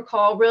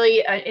protocol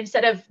really,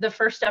 instead of the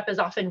first step is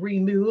often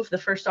remove, the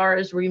first R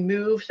is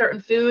remove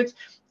certain foods.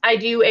 I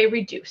do a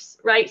reduce,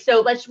 right?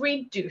 So let's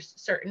reduce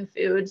certain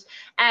foods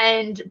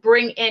and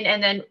bring in,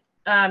 and then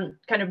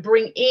kind of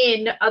bring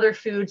in other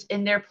foods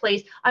in their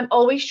place. I'm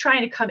always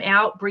trying to come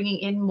out bringing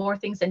in more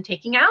things than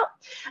taking out,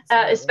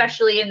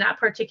 especially in that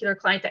particular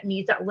client that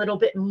needs that little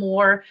bit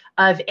more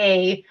of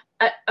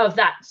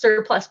that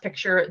surplus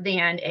picture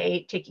than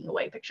a taking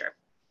away picture.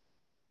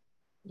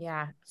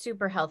 Yeah,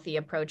 super healthy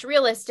approach,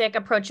 realistic,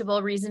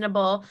 approachable,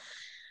 reasonable.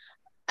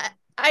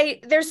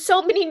 There's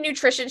so many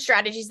nutrition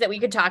strategies that we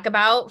could talk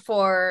about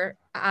for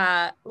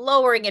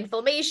lowering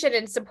inflammation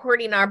and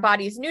supporting our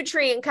body's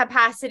nutrient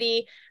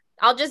capacity.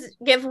 I'll just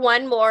give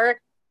one more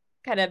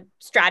kind of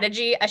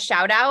strategy a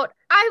shout out.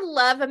 I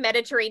love a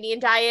Mediterranean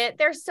diet.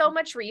 There's so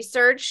much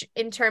research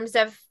in terms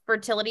of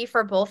fertility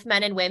for both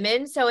men and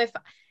women. So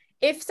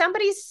if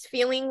somebody's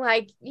feeling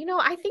like,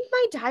 I think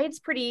my diet's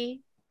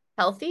pretty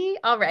healthy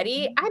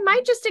already, I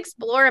might just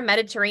explore a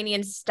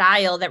Mediterranean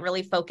style that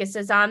really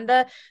focuses on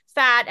the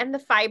fat and the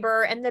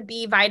fiber and the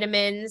B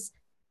vitamins.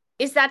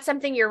 Is that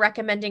something you're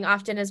recommending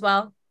often as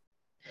well?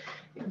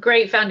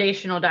 Great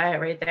foundational diet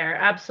right there.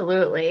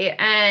 Absolutely.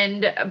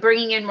 And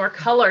bringing in more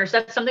colors.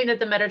 That's something that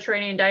the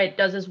Mediterranean diet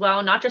does as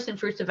well, not just in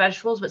fruits and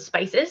vegetables, but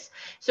spices.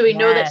 So we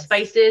know that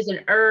spices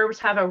and herbs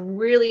have a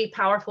really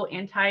powerful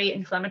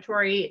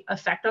anti-inflammatory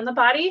effect on the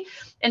body.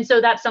 And so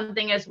that's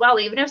something as well.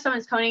 Even if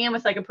someone's coming in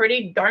with like a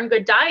pretty darn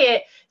good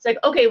diet, it's like,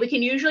 okay, we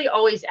can usually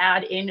always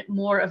add in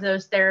more of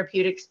those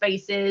therapeutic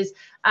spices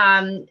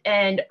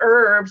and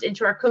herbs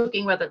into our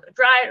cooking, whether they're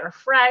dried or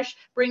fresh,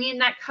 bringing in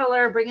that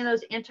color, bringing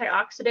those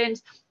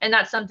antioxidants. And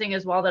that's something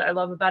as well that I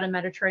love about a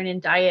Mediterranean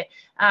diet,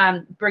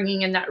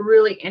 bringing in that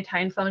really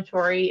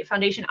anti-inflammatory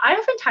foundation. I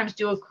oftentimes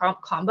do a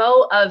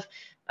combo of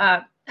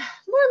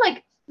more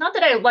like, not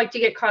that I like to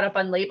get caught up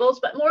on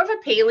labels, but more of a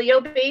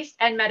paleo-based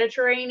and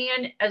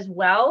Mediterranean as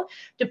well,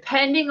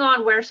 depending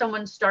on where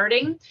someone's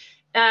starting,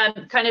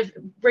 kind of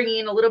bringing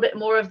in a little bit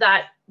more of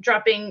that,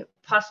 dropping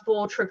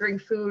possible triggering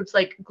foods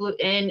like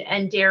gluten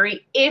and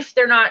dairy if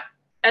they're not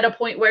at a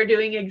point where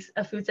doing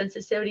a food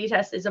sensitivity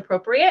test is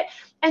appropriate,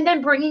 and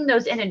then bringing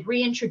those in and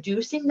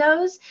reintroducing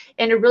those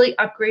in a really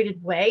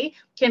upgraded way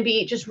can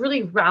be just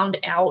really round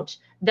out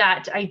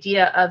that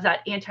idea of that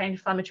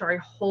anti-inflammatory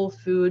whole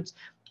foods,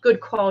 good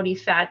quality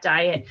fat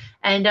diet.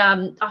 And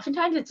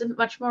oftentimes it's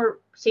much more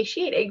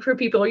satiating for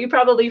people. You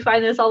probably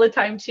find this all the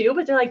time too,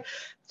 but they're like,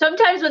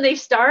 sometimes when they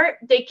start,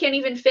 they can't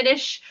even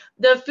finish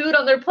the food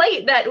on their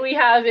plate that we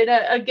have in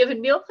a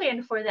given meal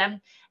plan for them.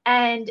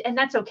 And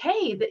that's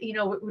okay. That, we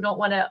don't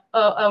want to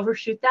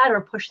overshoot that or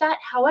push that.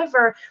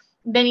 However,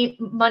 many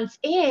months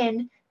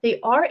in, they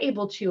are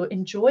able to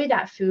enjoy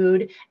that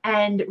food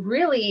and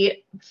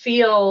really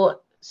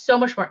feel so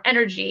much more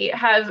energy,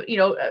 have,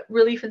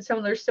 relief in some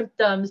of their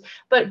symptoms,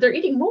 but they're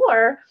eating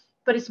more,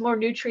 but it's more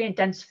nutrient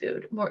dense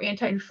food, more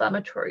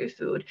anti-inflammatory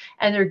food.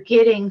 And they're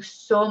getting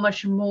so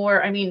much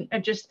more. I mean, I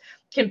just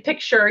can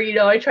picture,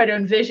 I try to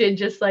envision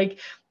just like,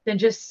 than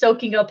just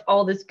soaking up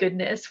all this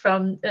goodness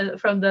from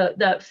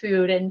the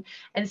food.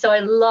 And so I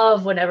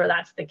love whenever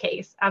that's the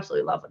case.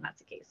 Absolutely love when that's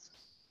the case.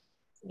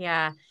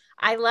 Yeah.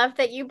 I love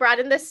that you brought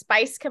in the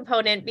spice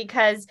component,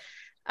 because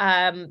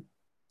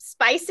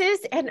spices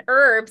and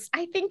herbs,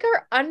 I think,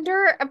 are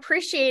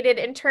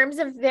underappreciated in terms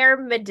of their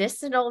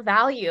medicinal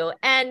value.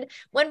 And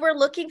when we're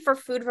looking for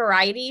food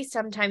variety,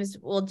 sometimes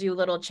we'll do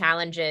little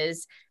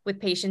challenges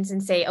with patients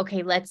and say,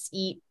 okay, let's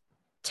eat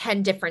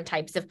 10 different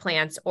types of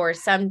plants, or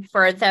some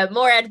for the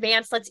more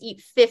advanced, let's eat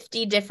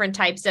 50 different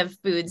types of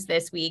foods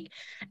this week.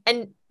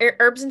 And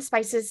herbs and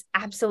spices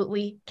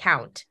absolutely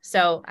count.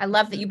 So I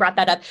love that you brought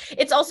that up.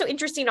 It's also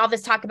interesting, all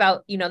this talk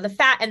about, the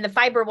fat and the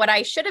fiber. What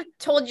I should have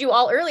told you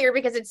all earlier,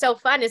 because it's so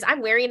fun, is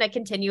I'm wearing a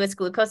continuous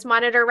glucose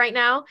monitor right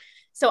now.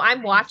 So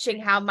I'm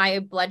watching how my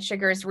blood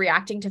sugar is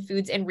reacting to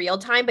foods in real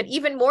time. But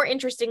even more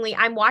interestingly,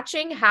 I'm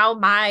watching how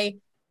my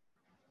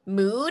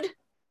mood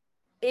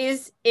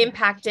is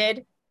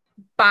impacted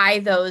by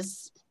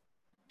those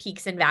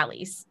peaks and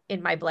valleys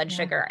in my blood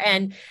sugar.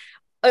 And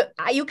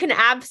you can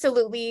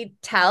absolutely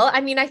tell.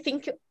 I mean, I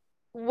think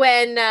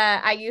when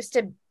I used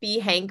to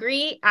be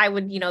hangry, I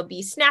would,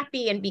 be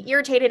snappy and be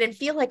irritated and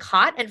feel like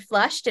hot and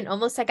flushed and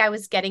almost like I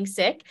was getting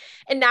sick.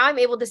 And now I'm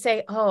able to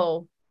say,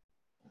 oh,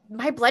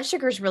 my blood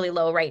sugar is really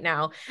low right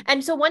now.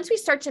 And so once we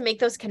start to make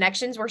those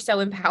connections, we're so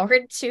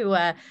empowered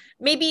to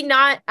maybe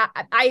not,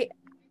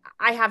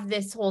 I have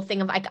this whole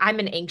thing of like, I'm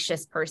an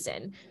anxious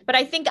person, but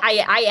I think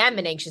I am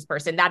an anxious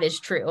person. That is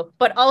true.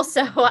 But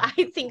also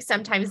I think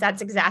sometimes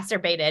that's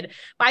exacerbated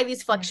by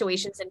these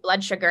fluctuations in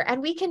blood sugar.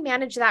 And we can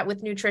manage that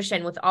with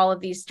nutrition, with all of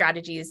these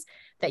strategies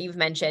that you've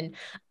mentioned.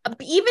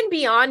 Even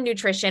beyond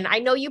nutrition, I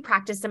know you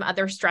practice some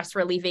other stress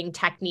relieving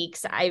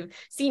techniques. I've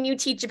seen you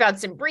teach about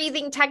some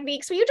breathing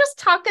techniques. Will you just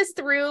talk us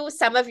through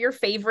some of your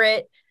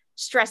favorite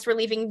stress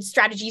relieving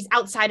strategies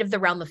outside of the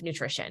realm of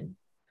nutrition?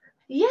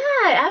 Yeah,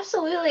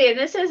 absolutely. And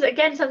this is,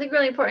 again, something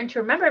really important to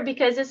remember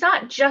because it's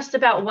not just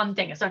about one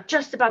thing. It's not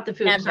just about the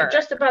food. It's not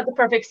just about the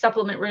perfect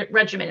supplement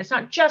regimen. It's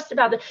not just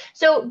about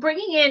so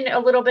bringing in a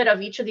little bit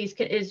of each of these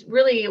is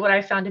really what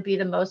I found to be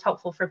the most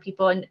helpful for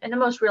people and the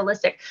most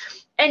realistic.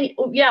 And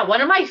yeah,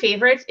 one of my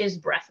favorites is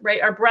breath,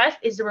 right? Our breath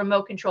is the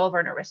remote control of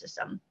our nervous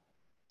system.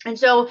 And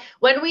so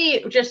when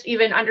we just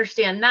even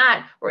understand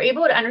that, we're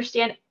able to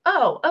understand,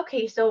 oh,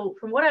 okay, so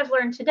from what I've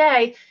learned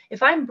today,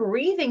 if I'm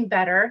breathing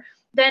better,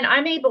 then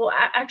I'm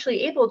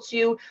actually able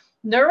to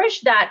nourish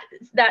that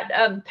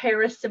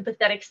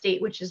parasympathetic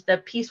state, which is the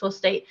peaceful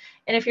state.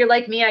 And if you're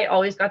like me, I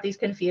always got these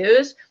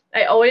confused.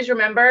 I always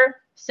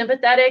remember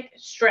sympathetic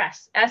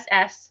stress,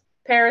 SS,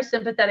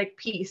 parasympathetic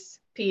peace,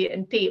 P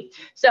and P.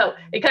 So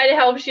it kind of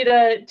helps you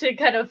to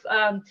kind of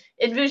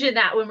envision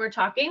that when we're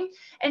talking.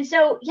 And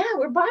so, yeah,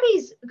 our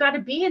body's got to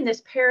be in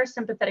this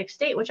parasympathetic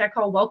state, which I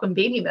call welcome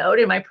baby mode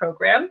in my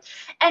program.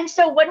 And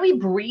so when we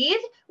breathe,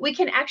 we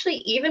can actually,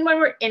 even when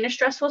we're in a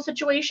stressful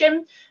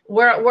situation,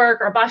 we're at work,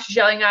 our boss is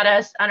yelling at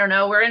us, I don't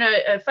know, we're in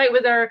a fight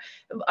with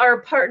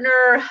our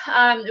partner,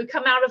 we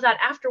come out of that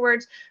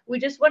afterwards, we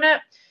just want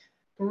to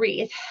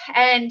breathe.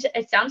 And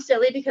it sounds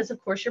silly because, of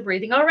course, you're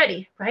breathing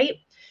already, right?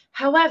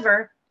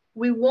 However,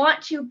 we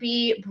want to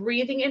be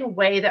breathing in a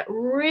way that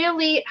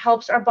really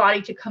helps our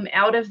body to come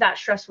out of that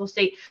stressful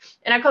state.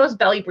 And I call this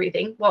belly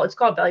breathing. Well, it's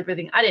called belly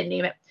breathing. I didn't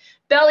name it.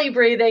 Belly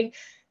breathing.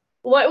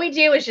 What we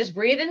do is just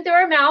breathe in through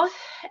our mouth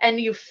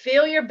and you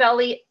feel your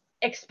belly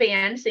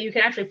expand. So you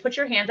can actually put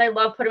your hands. I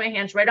love putting my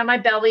hands right on my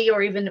belly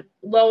or even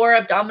lower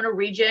abdominal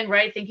region,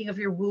 right? Thinking of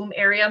your womb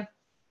area.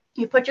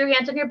 You put your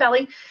hands on your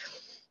belly,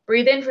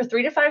 breathe in for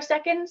 3 to 5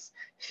 seconds,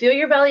 feel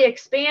your belly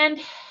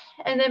expand,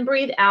 and then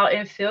breathe out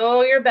and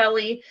feel your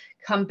belly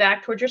come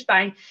back towards your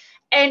spine.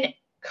 And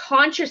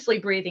consciously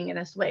breathing in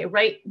this way,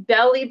 right?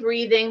 Belly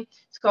breathing.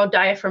 It's called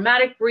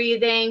diaphragmatic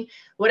breathing,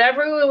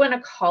 whatever we want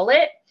to call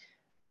it.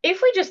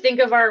 If we just think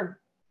of our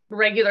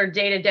regular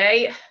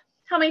day-to-day,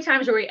 how many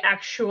times are we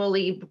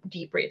actually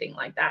deep breathing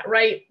like that,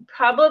 right?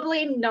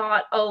 Probably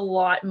not a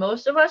lot.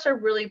 Most of us are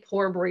really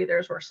poor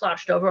breathers. We're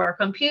slouched over our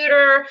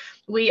computer.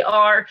 We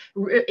are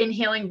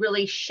inhaling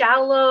really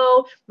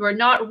shallow. We're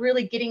not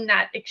really getting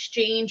that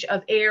exchange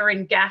of air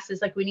and gases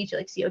like we need to,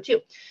 like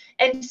CO2.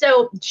 And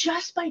so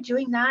just by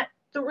doing that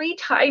 3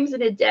 times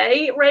in a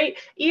day, right?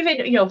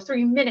 Even,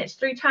 3 minutes,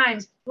 3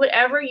 times,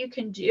 whatever you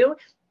can do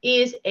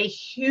is a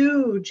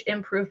huge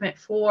improvement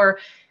for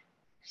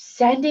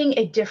sending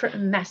a different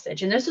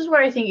message. And this is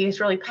where I think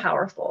it's really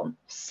powerful.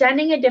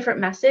 Sending a different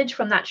message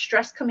from that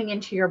stress coming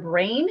into your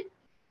brain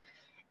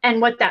and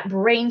what that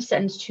brain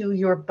sends to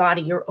your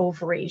body, your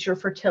ovaries, your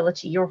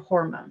fertility, your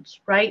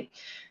hormones, right?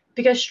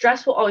 Because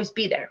stress will always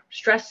be there.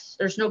 Stress,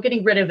 there's no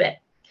getting rid of it.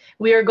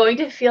 We are going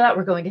to feel it.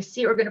 We're going to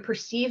see it. We're going to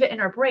perceive it in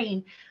our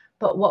brain.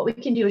 But what we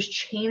can do is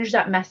change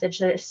that message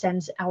that it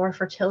sends our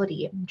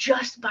fertility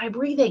just by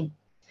breathing.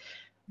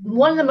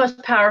 One of the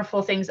most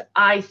powerful things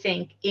I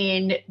think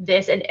in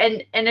this, and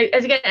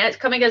as again, as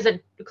coming as a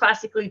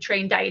classically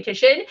trained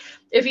dietitian,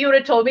 if you would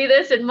have told me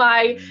this in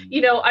my,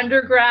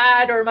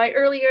 undergrad or my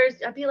early years,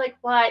 I'd be like,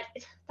 what?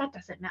 That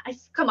doesn't matter.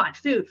 Come on,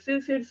 food,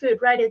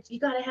 right? You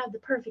got to have the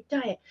perfect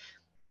diet.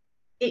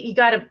 We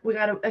got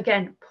to,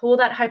 again, pull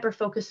that hyper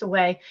focus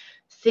away.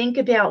 Think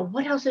about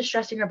what else is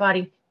stressing our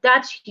body.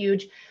 That's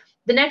huge.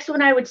 The next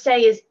one I would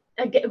say is,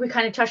 again, we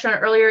kind of touched on it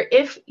earlier.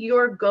 If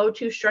your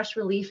go-to stress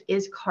relief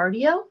is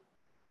cardio,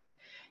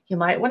 you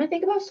might want to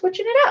think about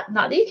switching it up.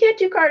 Not that you can't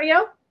do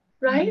cardio,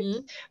 right? Mm-hmm.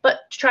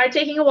 But try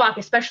taking a walk,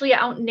 especially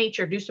out in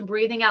nature. Do some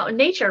breathing out in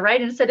nature,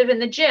 right? Instead of in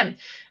the gym.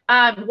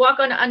 Walk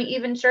on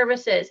uneven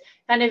surfaces.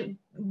 Kind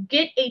of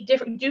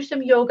do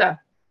some yoga.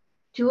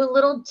 Do a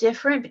little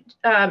different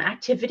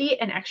activity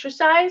and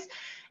exercise.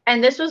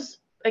 And this was,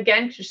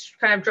 again, just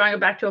kind of drawing it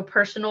back to a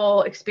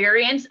personal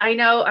experience. I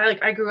know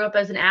I grew up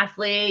as an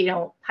athlete,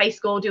 high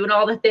school, doing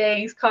all the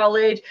things,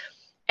 college.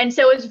 And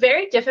so it's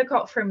very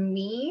difficult for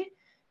me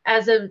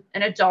as an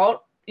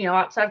adult,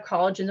 outside of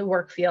college in the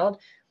work field,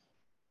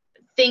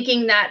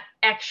 thinking that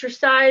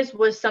exercise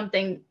was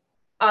something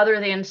other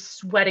than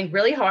sweating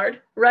really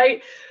hard,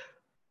 right?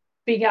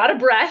 Being out of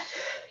breath,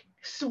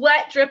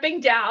 sweat dripping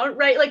down,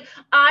 right? Like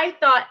I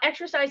thought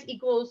exercise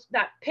equals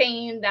that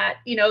pain, that,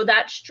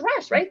 that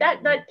stress, right?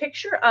 That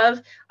picture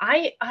of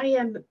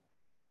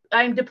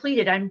I'm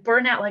depleted, I'm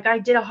burnt out, like I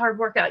did a hard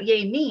workout,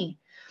 yay me.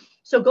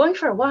 So going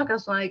for a walk, I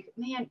was like,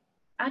 man,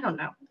 I don't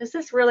know, is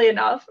this really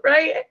enough?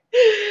 Right.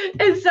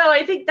 And so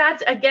I think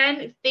that's,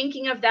 again,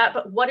 thinking of that,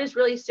 but what is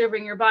really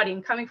serving your body,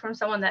 and coming from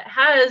someone that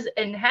has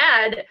and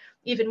had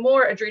even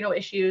more adrenal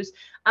issues.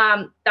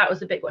 That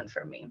was a big one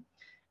for me.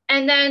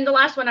 And then the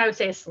last one I would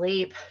say is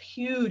sleep.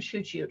 Huge,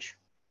 huge, huge.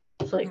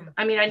 Sleep.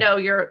 I mean, I know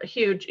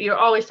you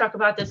always talk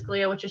about this,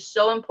 Kalea, which is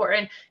so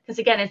important because,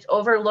 again, it's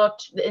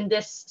overlooked in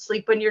this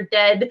sleep when you're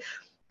dead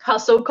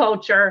hustle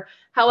culture.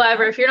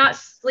 However, if you're not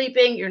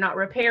sleeping, you're not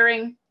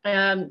repairing.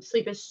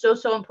 Sleep is so,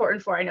 so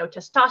important for, I know,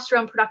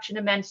 testosterone production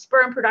in men,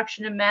 sperm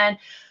production in men,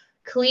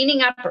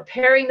 cleaning up,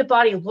 repairing the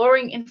body,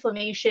 lowering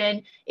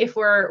inflammation. If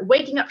we're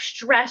waking up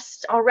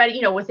stressed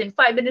already, within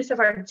 5 minutes of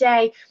our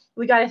day,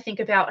 we got to think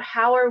about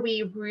how are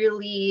we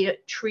really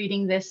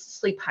treating this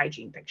sleep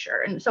hygiene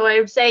picture. And so I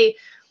would say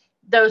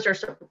those are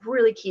some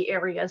really key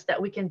areas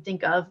that we can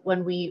think of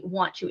when we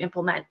want to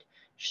implement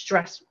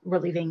stress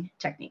relieving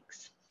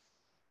techniques.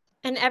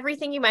 And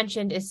everything you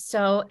mentioned is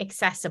so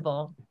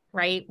accessible,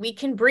 right? We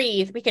can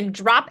breathe. We can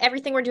drop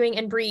everything we're doing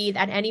and breathe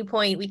at any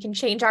point. We can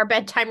change our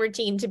bedtime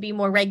routine to be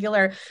more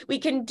regular. We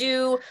can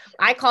do,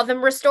 I call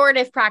them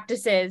restorative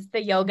practices,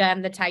 the yoga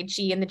and the Tai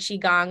Chi and the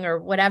Qigong, or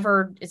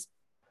whatever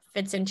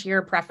fits into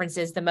your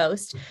preferences the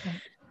most. Okay.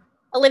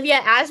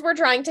 Olivia, as we're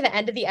drawing to the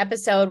end of the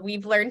episode,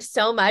 we've learned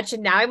so much,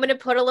 and now I'm going to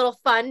put a little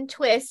fun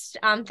twist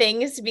on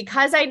things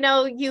because I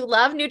know you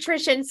love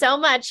nutrition so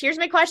much. Here's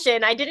my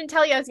question. I didn't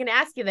tell you I was going to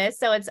ask you this,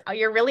 so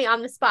you're really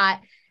on the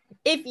spot.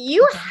 If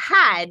you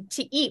had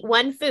to eat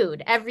one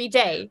food every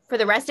day for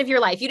the rest of your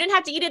life, you didn't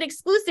have to eat it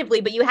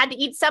exclusively, but you had to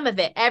eat some of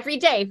it every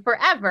day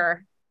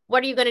forever,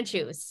 what are you going to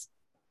choose?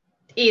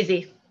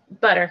 Easy.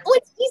 Butter. Oh,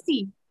 it's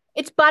easy.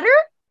 It's butter?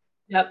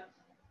 Yep.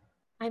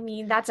 I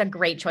mean, that's a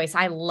great choice.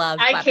 I love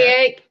butter.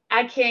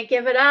 I can't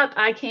give it up.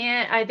 I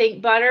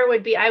think butter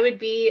I would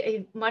be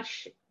a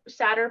much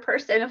sadder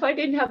person if I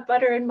didn't have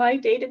butter in my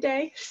day to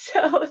day.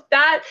 So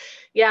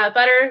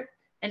butter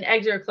and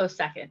eggs are a close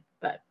second,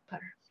 but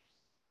butter.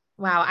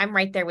 Wow. I'm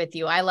right there with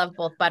you. I love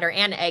both butter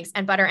and eggs,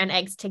 and butter and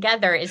eggs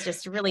together is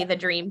just really the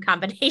dream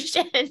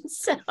combination.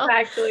 So.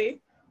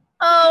 Exactly.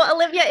 Oh,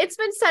 Olivia, it's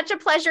been such a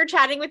pleasure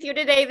chatting with you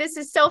today. This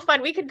is so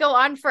fun. We could go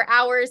on for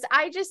hours.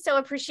 I just so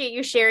appreciate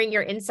you sharing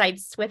your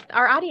insights with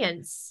our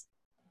audience.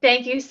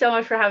 Thank you so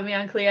much for having me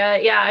on,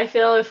 Kalea. Yeah, I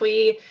feel if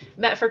we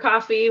met for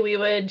coffee, we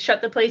would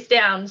shut the place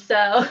down. So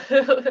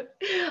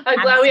I'm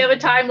glad we have a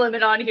time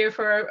limit on here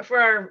for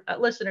our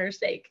listeners'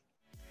 sake.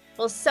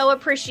 We'll so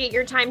appreciate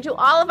your time. To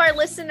all of our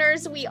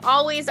listeners, we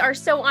always are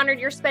so honored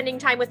you're spending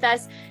time with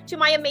us. To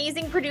my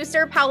amazing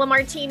producer, Paola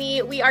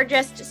Martini, we are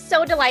just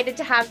so delighted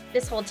to have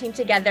this whole team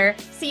together.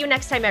 See you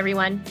next time,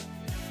 everyone.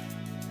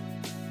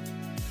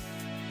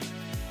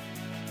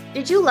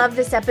 Did you love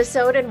this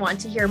episode and want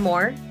to hear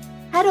more?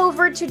 Head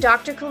over to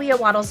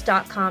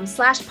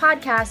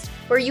drkaleawattles.com/podcast,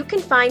 where you can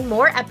find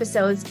more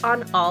episodes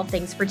on all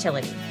things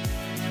fertility.